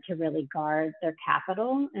requirement to really guard their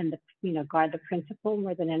capital and guard the principal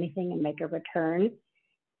more than anything and make a return,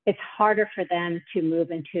 it's harder for them to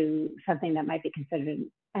move into something that might be considered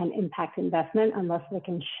an impact investment unless they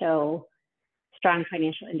can show strong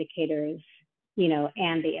financial indicators,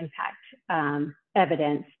 and the impact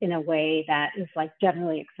evidence in a way that is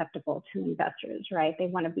generally acceptable to investors, right? They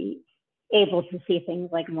want to be able to see things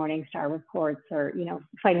like Morningstar reports or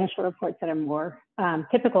financial reports that are more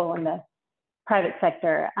typical in the private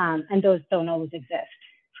sector, and those don't always exist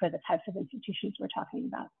for the types of institutions we're talking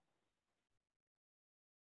about.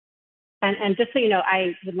 And just so you know,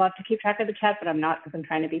 I would love to keep track of the chat, but I'm not, because I'm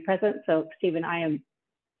trying to be present. So Stephen, I am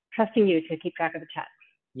trusting you to keep track of the chat.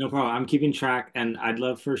 No problem. I'm keeping track, and I'd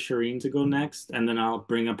love for Shireen to go next, and then I'll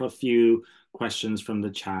bring up a few questions from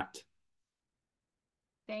the chat.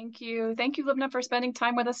 Thank you. Thank you, Lubna, for spending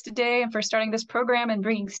time with us today and for starting this program and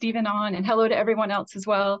bringing Stephen on, and hello to everyone else as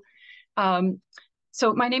well.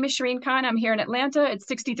 So my name is Shireen Khan. I'm here in Atlanta. It's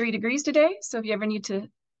 63 degrees today. So if you ever need to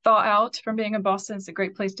thaw out from being in Boston, it's a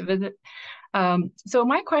great place to visit. So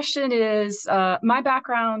my question is, my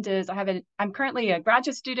background is I'm currently a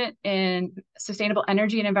graduate student in sustainable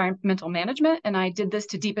energy and environmental management, and I did this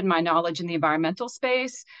to deepen my knowledge in the environmental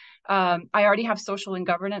space. I already have social and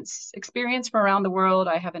governance experience from around the world.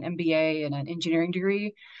 I have an MBA and an engineering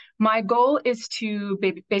degree. My goal is to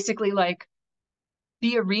basically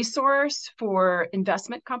be a resource for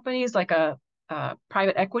investment companies, like a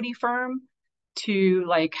private equity firm, to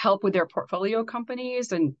help with their portfolio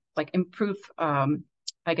companies and improve,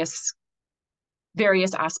 I guess,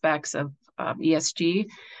 various aspects of ESG.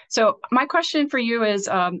 So my question for you is,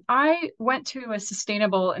 I went to a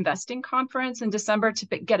sustainable investing conference in December to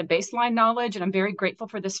get a baseline knowledge, and I'm very grateful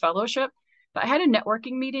for this fellowship. But I had a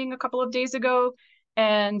networking meeting a couple of days ago,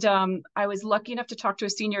 and I was lucky enough to talk to a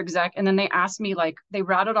senior exec, and then they asked me, they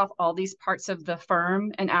rattled off all these parts of the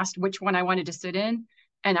firm and asked which one I wanted to sit in.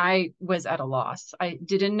 And I was at a loss. I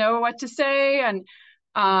didn't know what to say. And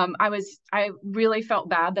I really felt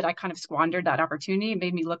bad that I kind of squandered that opportunity. It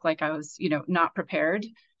made me look like I was, not prepared.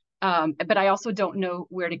 But I also don't know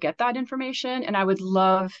where to get that information. And I would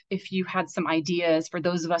love if you had some ideas for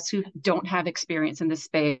those of us who don't have experience in this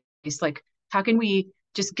space, how can we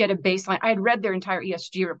just get a baseline? I had read their entire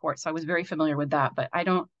ESG report, so I was very familiar with that, but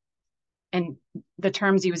and the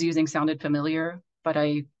terms he was using sounded familiar, but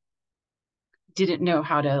I didn't know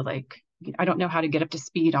how to I don't know how to get up to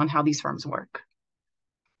speed on how these firms work.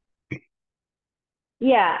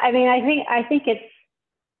 Yeah, I mean, I think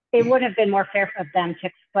it would have been more fair of them to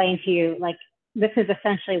explain to you, this is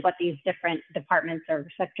essentially what these different departments or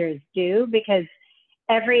sectors do, because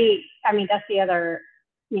that's the other,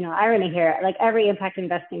 irony here. Every impact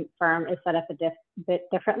investing firm is set up a bit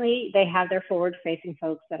differently. They have their forward-facing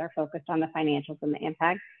folks that are focused on the financials and the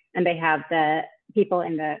impact, and they have the people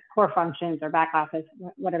in the core functions or back office,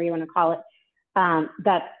 whatever you want to call it,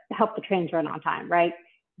 that help the trains run on time, right?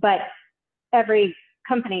 But every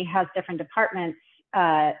company has different departments,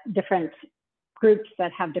 different groups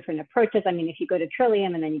that have different approaches. I mean, if you go to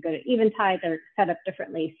Trillium and then you go to Eventide, they're set up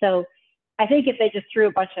differently. So I think if they just threw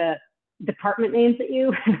a bunch of, department names at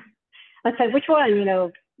you. I said, which one,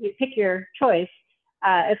 you pick your choice.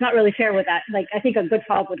 It's not really fair with that. Like, I think a good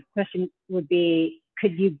follow-up question would be,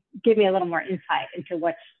 could you give me a little more insight into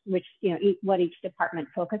what each department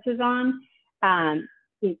focuses on?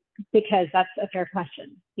 Because that's a fair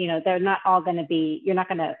question. They're not all going to be, you're not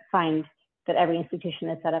going to find that every institution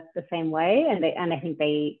is set up the same way. And I think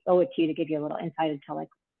they owe it to you to give you a little insight into like,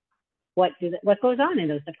 what goes on in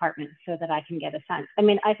those departments so that I can get a sense. I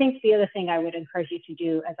mean, I think the other thing I would encourage you to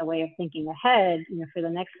do as a way of thinking ahead, for the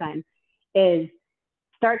next time, is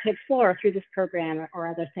start to explore through this program or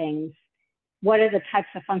other things, what are the types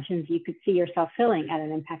of functions you could see yourself filling at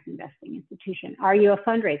an impact investing institution? Are you a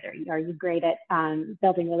fundraiser? Are you great at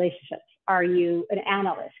building relationships? Are you an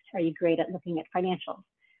analyst? Are you great at looking at financials?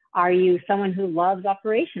 Are you someone who loves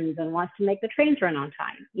operations and wants to make the trains run on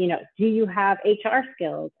time? Do you have HR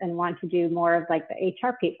skills and want to do more of like the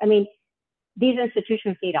HR piece? I mean, these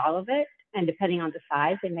institutions need all of it. And depending on the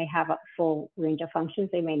size, they may have a full range of functions,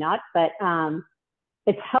 they may not. But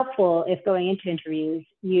it's helpful if going into interviews,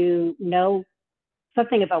 you know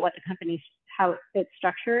something about what the company's, how it's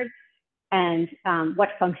structured, and what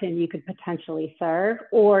function you could potentially serve,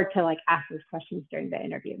 or to like ask those questions during the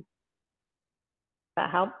interview. Does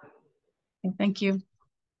that help? Thank you.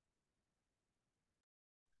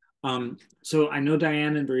 So I know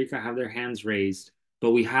Diane and Barika have their hands raised,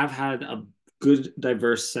 but we have had a good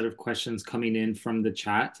diverse set of questions coming in from the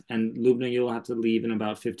chat, and Lubna, you'll have to leave in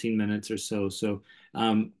about 15 minutes or so. So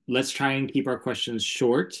let's try and keep our questions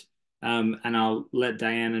short, and I'll let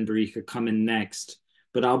Diane and Barika come in next,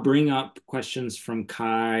 but I'll bring up questions from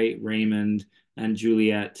Kai, Raymond, and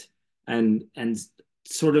Juliet, and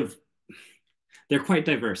sort of, they're quite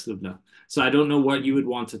diverse, Lubna. So I don't know what you would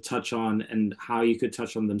want to touch on and how you could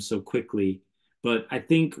touch on them so quickly. But I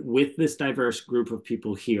think with this diverse group of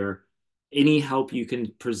people here, any help you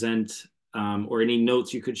can present or any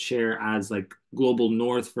notes you could share as like global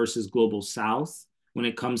North versus global South when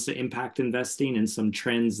it comes to impact investing and some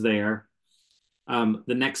trends there. The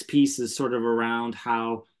next piece is sort of around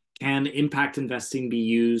how can impact investing be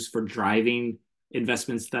used for driving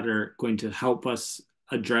investments that are going to help us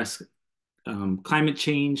address climate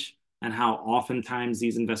change, and how oftentimes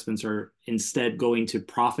these investments are instead going to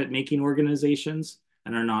profit-making organizations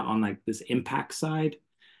and are not on like this impact side.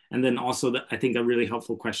 And then also I think a really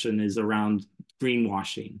helpful question is around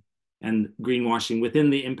greenwashing and greenwashing within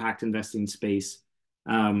the impact investing space.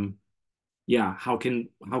 Yeah, how can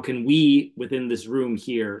we within this room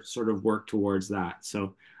here sort of work towards that?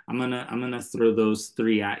 So I'm gonna throw those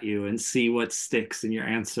three at you and see what sticks in your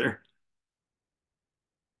answer.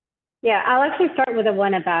 Yeah, I'll actually start with the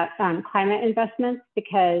one about climate investments,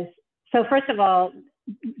 because, so first of all,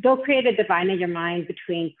 don't create a divide in your mind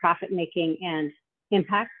between profit making and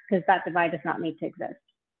impact, because that divide does not need to exist.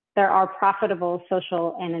 There are profitable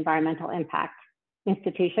social and environmental impact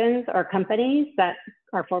institutions or companies that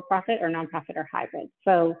are for-profit or nonprofit or hybrid.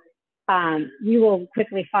 So you will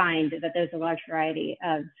quickly find that there's a large variety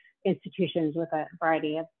of institutions with a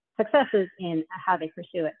variety of successes in how they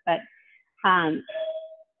pursue it. But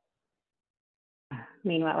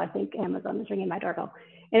meanwhile, I think Amazon is ringing my doorbell.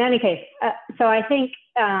 In any case, so I think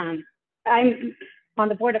I'm on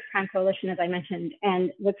the board of Crime Coalition, as I mentioned,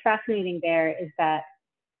 and what's fascinating there is that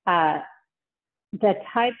the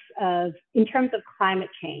types of, in terms of climate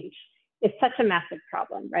change, it's such a massive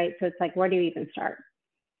problem, right? So it's like, where do you even start?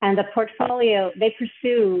 And the portfolio, they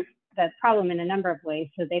pursue the problem in a number of ways.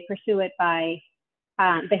 So they pursue it by,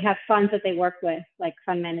 they have funds that they work with, like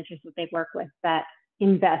fund managers that they work with that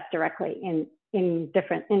invest directly in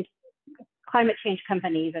climate change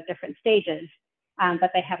companies at different stages.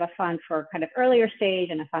 But they have a fund for kind of earlier stage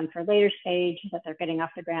and a fund for later stage that they're getting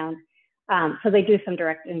off the ground. So they do some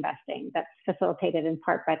direct investing that's facilitated in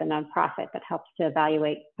part by the nonprofit that helps to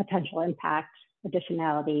evaluate potential impact,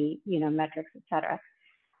 additionality, metrics, et cetera.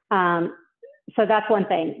 So that's one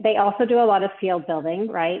thing. They also do a lot of field building,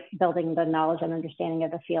 right? Building the knowledge and understanding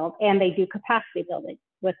of the field. And they do capacity building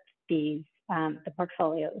with these, the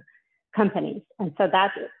portfolio companies. And so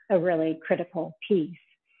that's a really critical piece.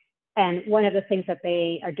 And one of the things that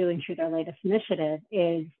they are doing through their latest initiative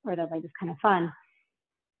is, or their latest kind of fund,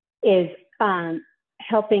 is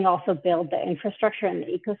helping also build the infrastructure and the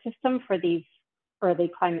ecosystem for these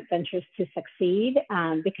early climate ventures to succeed,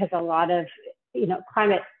 because a lot of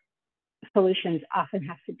climate solutions often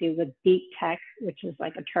have to do with deep tech, which is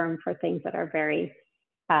like a term for things that are very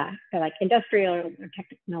like industrial or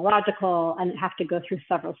technological, and have to go through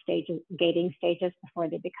several stages, gating stages, before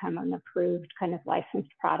they become an approved kind of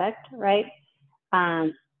licensed product, right?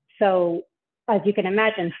 So as you can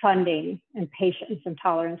imagine, funding and patience and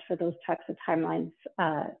tolerance for those types of timelines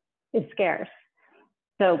is scarce.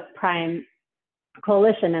 So Prime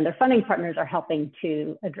Coalition and their funding partners are helping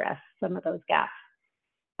to address some of those gaps.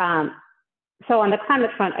 So on the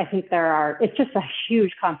climate front, I think it's just a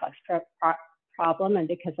huge complex problem. And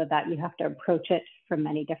because of that, you have to approach it from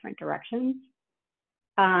many different directions.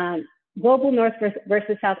 Global North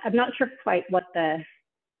versus South, I'm not sure quite what so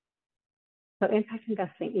impact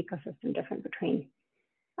investing ecosystem different between.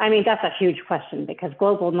 I mean, that's a huge question because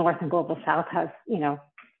Global North and Global South has,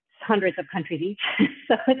 hundreds of countries each.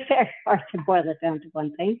 So it's very hard to boil it down to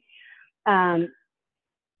one thing. I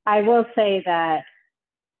will say that,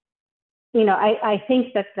 I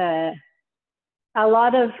think that a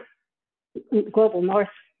lot of Global North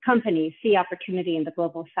companies see opportunity in the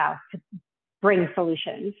Global South to bring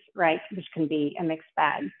solutions, right, which can be a mixed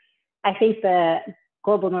bag. I think the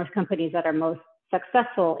Global North companies that are most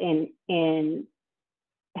successful in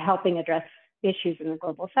helping address issues in the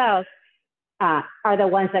Global South are the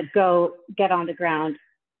ones that get on the ground,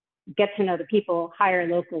 get to know the people, hire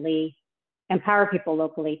locally, empower people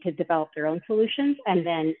locally to develop their own solutions, and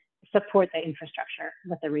then support the infrastructure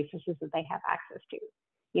with the resources that they have access to.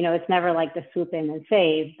 It's never like the swoop in and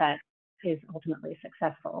save that is ultimately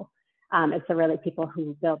successful. It's the really people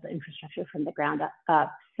who build the infrastructure from the ground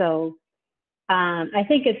up. So I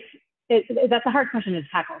think that's a hard question to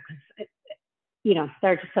tackle because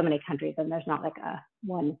there are just so many countries and there's not like a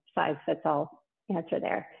one size fits all answer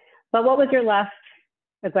there. But what was your last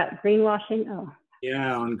about greenwashing? Oh,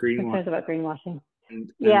 yeah, on greenwashing. Concerns about greenwashing. And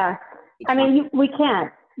yeah, I mean, we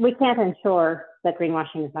can't ensure that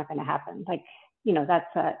greenwashing is not going to happen. Like,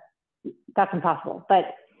 that's impossible.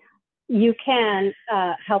 But you can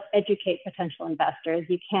help educate potential investors.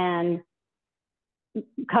 You can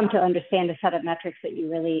come to understand a set of metrics that you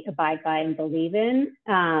really abide by and believe in,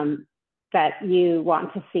 that you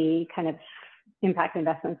want to see kind of impact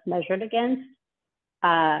investments measured against.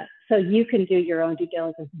 So you can do your own due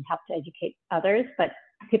diligence and help to educate others, but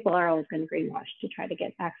people are always going to greenwash to try to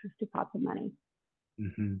get access to pots of money.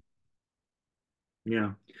 Mm-hmm.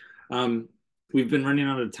 Yeah. We've been running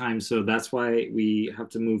out of time, so that's why we have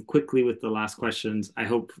to move quickly with the last questions. I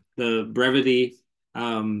hope the brevity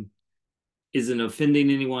isn't offending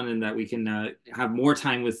anyone and that we can have more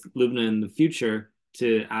time with Lubna in the future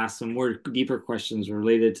to ask some more deeper questions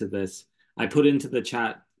related to this. I put into the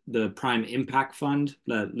chat the Prime Impact Fund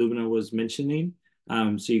that Lubna was mentioning,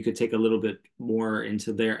 so you could take a little bit more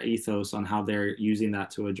into their ethos on how they're using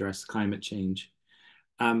that to address climate change.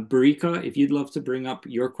 Barika, if you'd love to bring up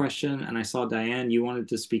your question, and I saw Diane, you wanted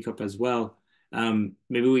to speak up as well.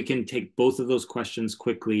 Maybe we can take both of those questions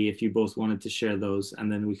quickly if you both wanted to share those,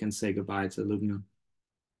 and then we can say goodbye to Lubna.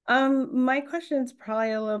 My question is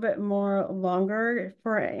probably a little bit more longer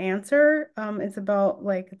for an answer. It's about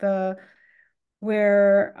like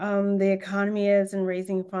where the economy is and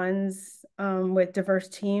raising funds with diverse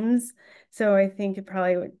teams. So I think it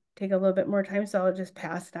probably would take a little bit more time. So I'll just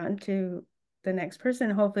pass it on to the next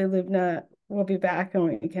person. Hopefully Lubna will be back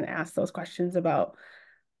and we can ask those questions about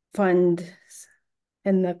funds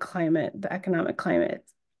and the climate, the economic climate.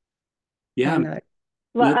 Yeah.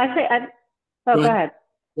 Well, go ahead.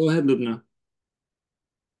 Go ahead, Lubna.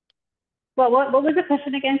 Well, what was the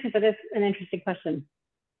question again? Because it is an interesting question.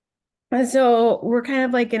 And so we're kind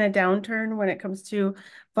of like in a downturn when it comes to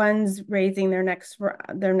funds raising their next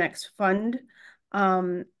fund.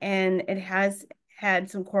 And it has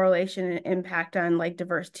had some correlation and impact on like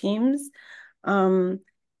diverse teams. And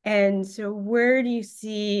so where do you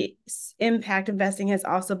see impact investing has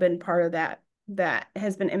also been part of that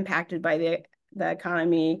has been impacted by the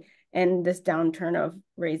economy and this downturn of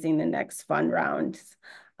raising the next fund rounds,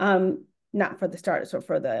 not for the startups, but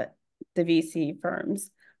for the VC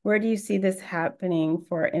firms. Where do you see this happening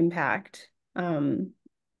for impact, and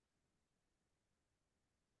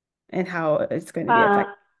how it's going to be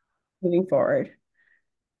affected moving forward?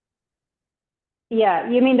 Yeah,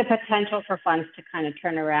 you mean the potential for funds to kind of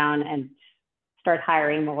turn around and start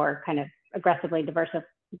hiring more kind of aggressively, diversely,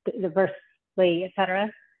 et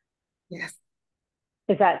cetera? Yes.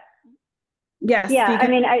 Is that? Yes. Yeah, I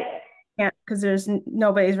mean, because there's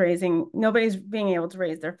nobody's being able to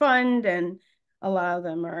raise their fund, and a lot of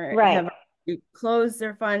them have closed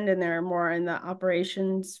their fund and they're more in the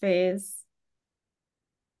operations phase.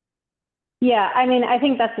 Yeah, I mean, I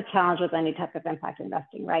think that's the challenge with any type of impact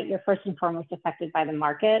investing, right? You're first and foremost affected by the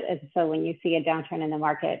market. And so when you see a downturn in the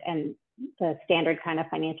market and the standard kind of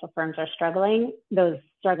financial firms are struggling, those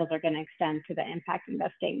struggles are going to extend to the impact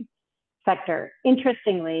investing sector.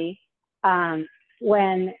 Interestingly,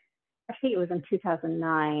 when I think it was in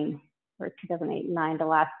 2009 or 2008-9, the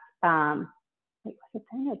last, wait, was it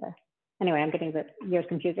 10 or the? Anyway, I'm getting the years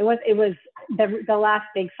confused. It was the last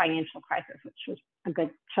big financial crisis, which was a good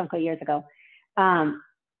chunk of years ago,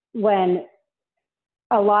 when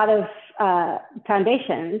a lot of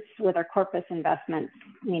foundations with their corpus investments,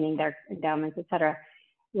 meaning their endowments, et cetera,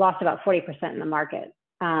 lost about 40% in the market.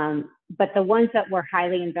 But the ones that were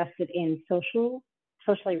highly invested in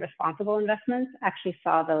socially responsible investments actually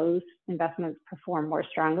saw those investments perform more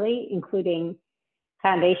strongly, including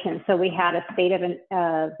foundations. So we had a spate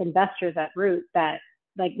of investors at Root that,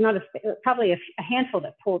 like, not probably a handful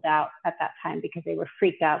that pulled out at that time because they were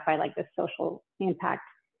freaked out by like the social impact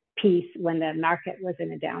piece when the market was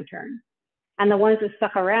in a downturn. And the ones that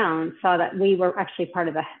stuck around saw that we were actually part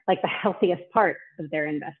of the healthiest part of their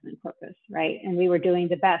investment corpus, right? And we were doing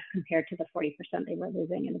the best compared to the 40% they were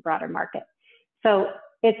losing in the broader market. So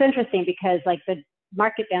it's interesting because like the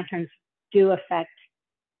market downturns do affect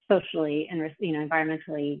socially and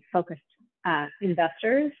environmentally focused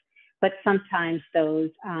investors, but sometimes those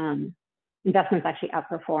investments actually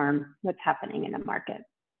outperform what's happening in the market.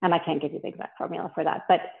 And I can't give you the exact formula for that,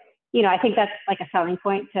 but I think that's like a selling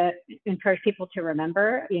point to encourage people to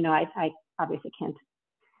remember. I obviously can't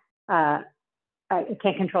I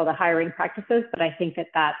can't control the hiring practices, but I think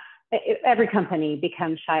that every company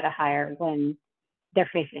becomes shy to hire when they're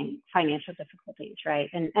facing financial difficulties, right?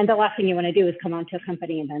 And the last thing you want to do is come onto a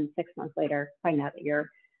company and then 6 months later find out that you're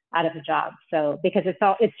out of a job. So because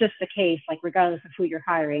it's just the case, like regardless of who you're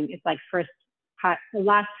hiring, it's like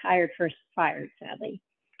last hired, first fired, sadly,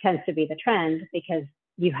 tends to be the trend because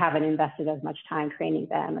you haven't invested as much time training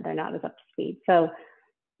them and they're not as up to speed. So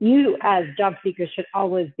you as job seekers should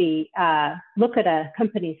always be, look at a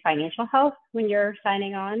company's financial health when you're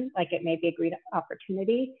signing on, like it may be a great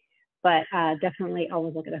opportunity, but definitely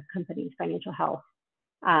always look at a company's financial health.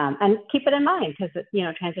 And keep it in mind because,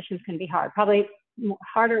 transitions can be hard. Probably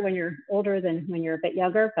harder when you're older than when you're a bit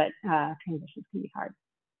younger, but transitions can be hard.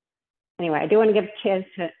 Anyway, I do want to give a chance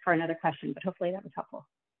for another question, but hopefully that was helpful.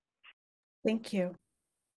 Thank you.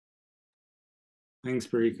 Thanks,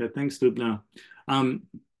 Barika. Thanks, Lubna.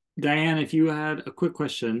 Diane, if you had a quick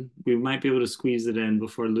question, we might be able to squeeze it in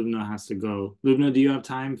before Lubna has to go. Lubna, do you have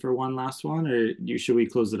time for one last one, or should we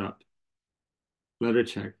close it up? Let her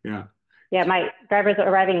check. Yeah. Yeah, my driver's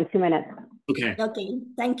arriving in 2 minutes. Okay. Okay.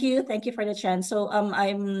 Thank you. Thank you for the chance. So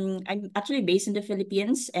I'm actually based in the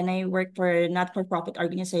Philippines and I work for a not-for-profit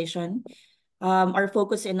organization. Our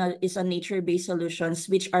focus is on nature-based solutions,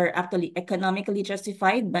 which are actually economically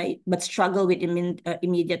justified but struggle with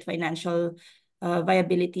immediate financial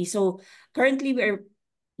viability. So currently we're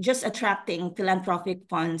just attracting philanthropic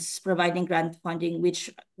funds, providing grant funding, which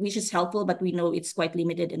is helpful, but we know it's quite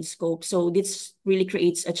limited in scope. So this really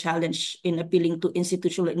creates a challenge in appealing to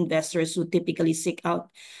institutional investors who typically seek out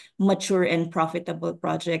mature and profitable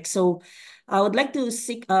projects. So I would like to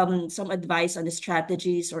seek some advice on the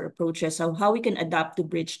strategies or approaches of how we can adapt to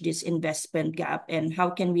bridge this investment gap and how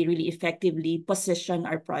can we really effectively position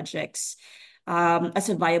our projects as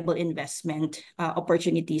a viable investment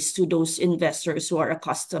opportunities to those investors who are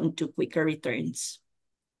accustomed to quicker returns.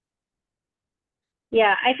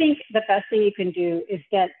 Yeah, I think the best thing you can do is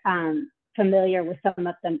get familiar with some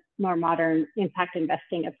of the more modern impact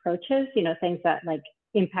investing approaches, things that like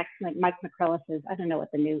impact, like Mike McCrellis's, I don't know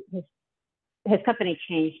what the new, his company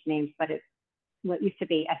changed names, but it's what used to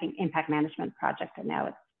be, I think, Impact Management Project, and now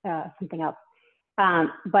it's something else.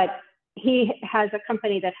 But he has a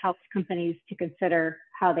company that helps companies to consider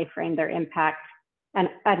how they frame their impact. And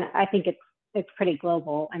I think it's pretty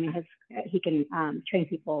global. I mean, he can train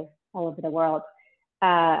people all over the world.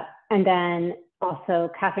 And then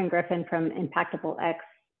also Catherine Griffin from Impactable X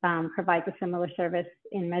provides a similar service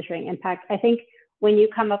in measuring impact. I think when you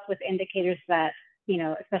come up with indicators that,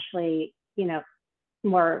 especially,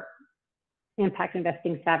 more impact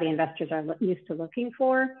investing savvy investors are used to looking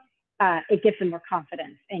for, it gives them more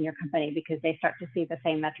confidence in your company because they start to see the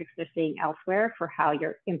same metrics they're seeing elsewhere for how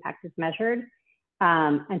your impact is measured.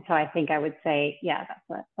 And so I think I would say, yeah,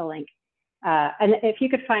 that's the link. And if you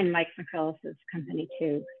could find Mike McCrellis's company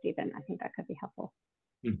too, Stephen, I think that could be helpful.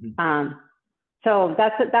 Mm-hmm. So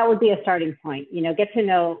that would be a starting point. Get to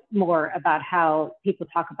know more about how people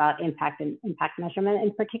talk about impact and impact measurement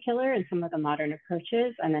in particular, and some of the modern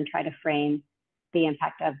approaches, and then try to frame the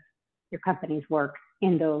impact of your company's work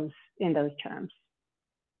in those terms.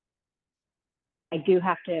 I do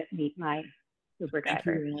have to meet my Uber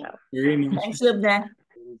driver. So. Very much. Thanks, Lubna.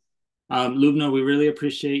 Lubna, we really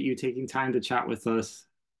appreciate you taking time to chat with us.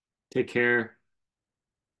 Take care.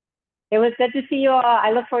 It was good to see you all.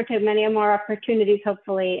 I look forward to many more opportunities,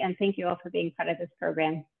 hopefully, and thank you all for being part of this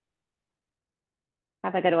program.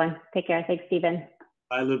 Have a good one. Take care. Thanks, Stephen.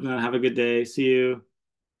 Bye, Lubna. Have a good day. See you.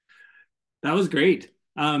 That was great.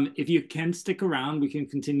 If you can stick around, we can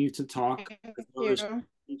continue to talk as Thank well as you.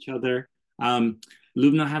 each other.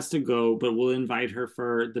 Lubna has to go, but we'll invite her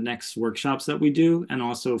for the next workshops that we do and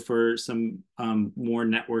also for some more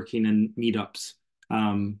networking and meetups.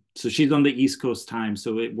 So she's on the East Coast time,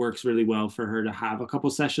 so it works really well for her to have a couple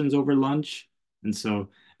sessions over lunch. And so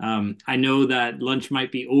I know that lunch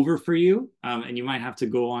might be over for you, and you might have to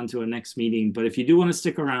go on to a next meeting. But if you do want to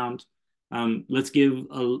stick around, let's give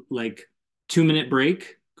a like 2 minute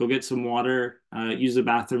break, go get some water, use the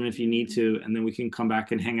bathroom if you need to, and then we can come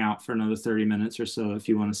back and hang out for another 30 minutes or so if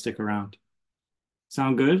you want to stick around.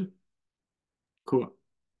 Sound good? Cool.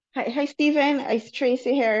 Hi, Stephen. It's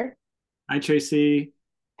Tracy here. Hi, Tracy.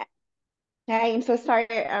 Hi, I'm so sorry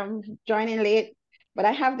I'm joining late, but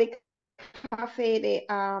I have the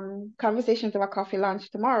conversations of a coffee lunch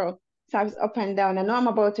tomorrow. So I was up and down. I know I'm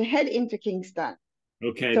about to head into Kingston.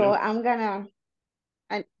 Okay, So no, I'm gonna,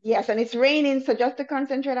 and yes, and it's raining. So just to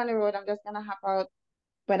concentrate on the road, I'm just gonna hop out,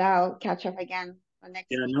 but I'll catch up again on next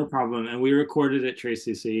yeah, week. no problem. And we recorded it,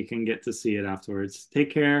 Tracy, so you can get to see it afterwards.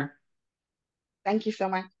 Take care. Thank you so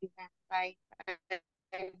much, Stephen. Bye.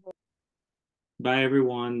 Bye,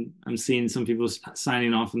 everyone. I'm seeing some people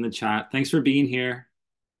signing off in the chat. Thanks for being here.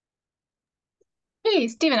 Hey,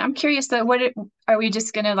 Stephen, I'm curious though, are we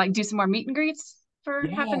just gonna like do some more meet and greets for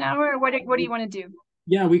half an Yeah. hour? Or what do you want to do?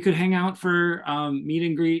 Yeah, we could hang out for meet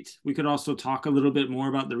and greet. We could also talk a little bit more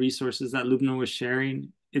about the resources that Lubna was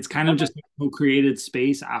sharing. It's kind of Okay. just a co-created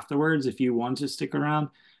space afterwards if you want to stick around.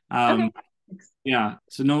 Okay. Thanks. Yeah,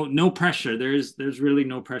 so no pressure. There's really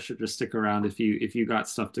no pressure to stick around if you got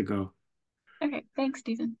stuff to go. Okay. Thanks,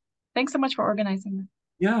 Stephen. Thanks so much for organizing this.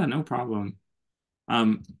 Yeah, no problem.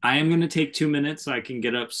 I am going to take 2 minutes so I can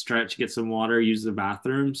get up, stretch, get some water, use the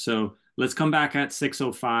bathroom. So let's come back at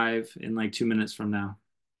 6:05 in like 2 minutes from now.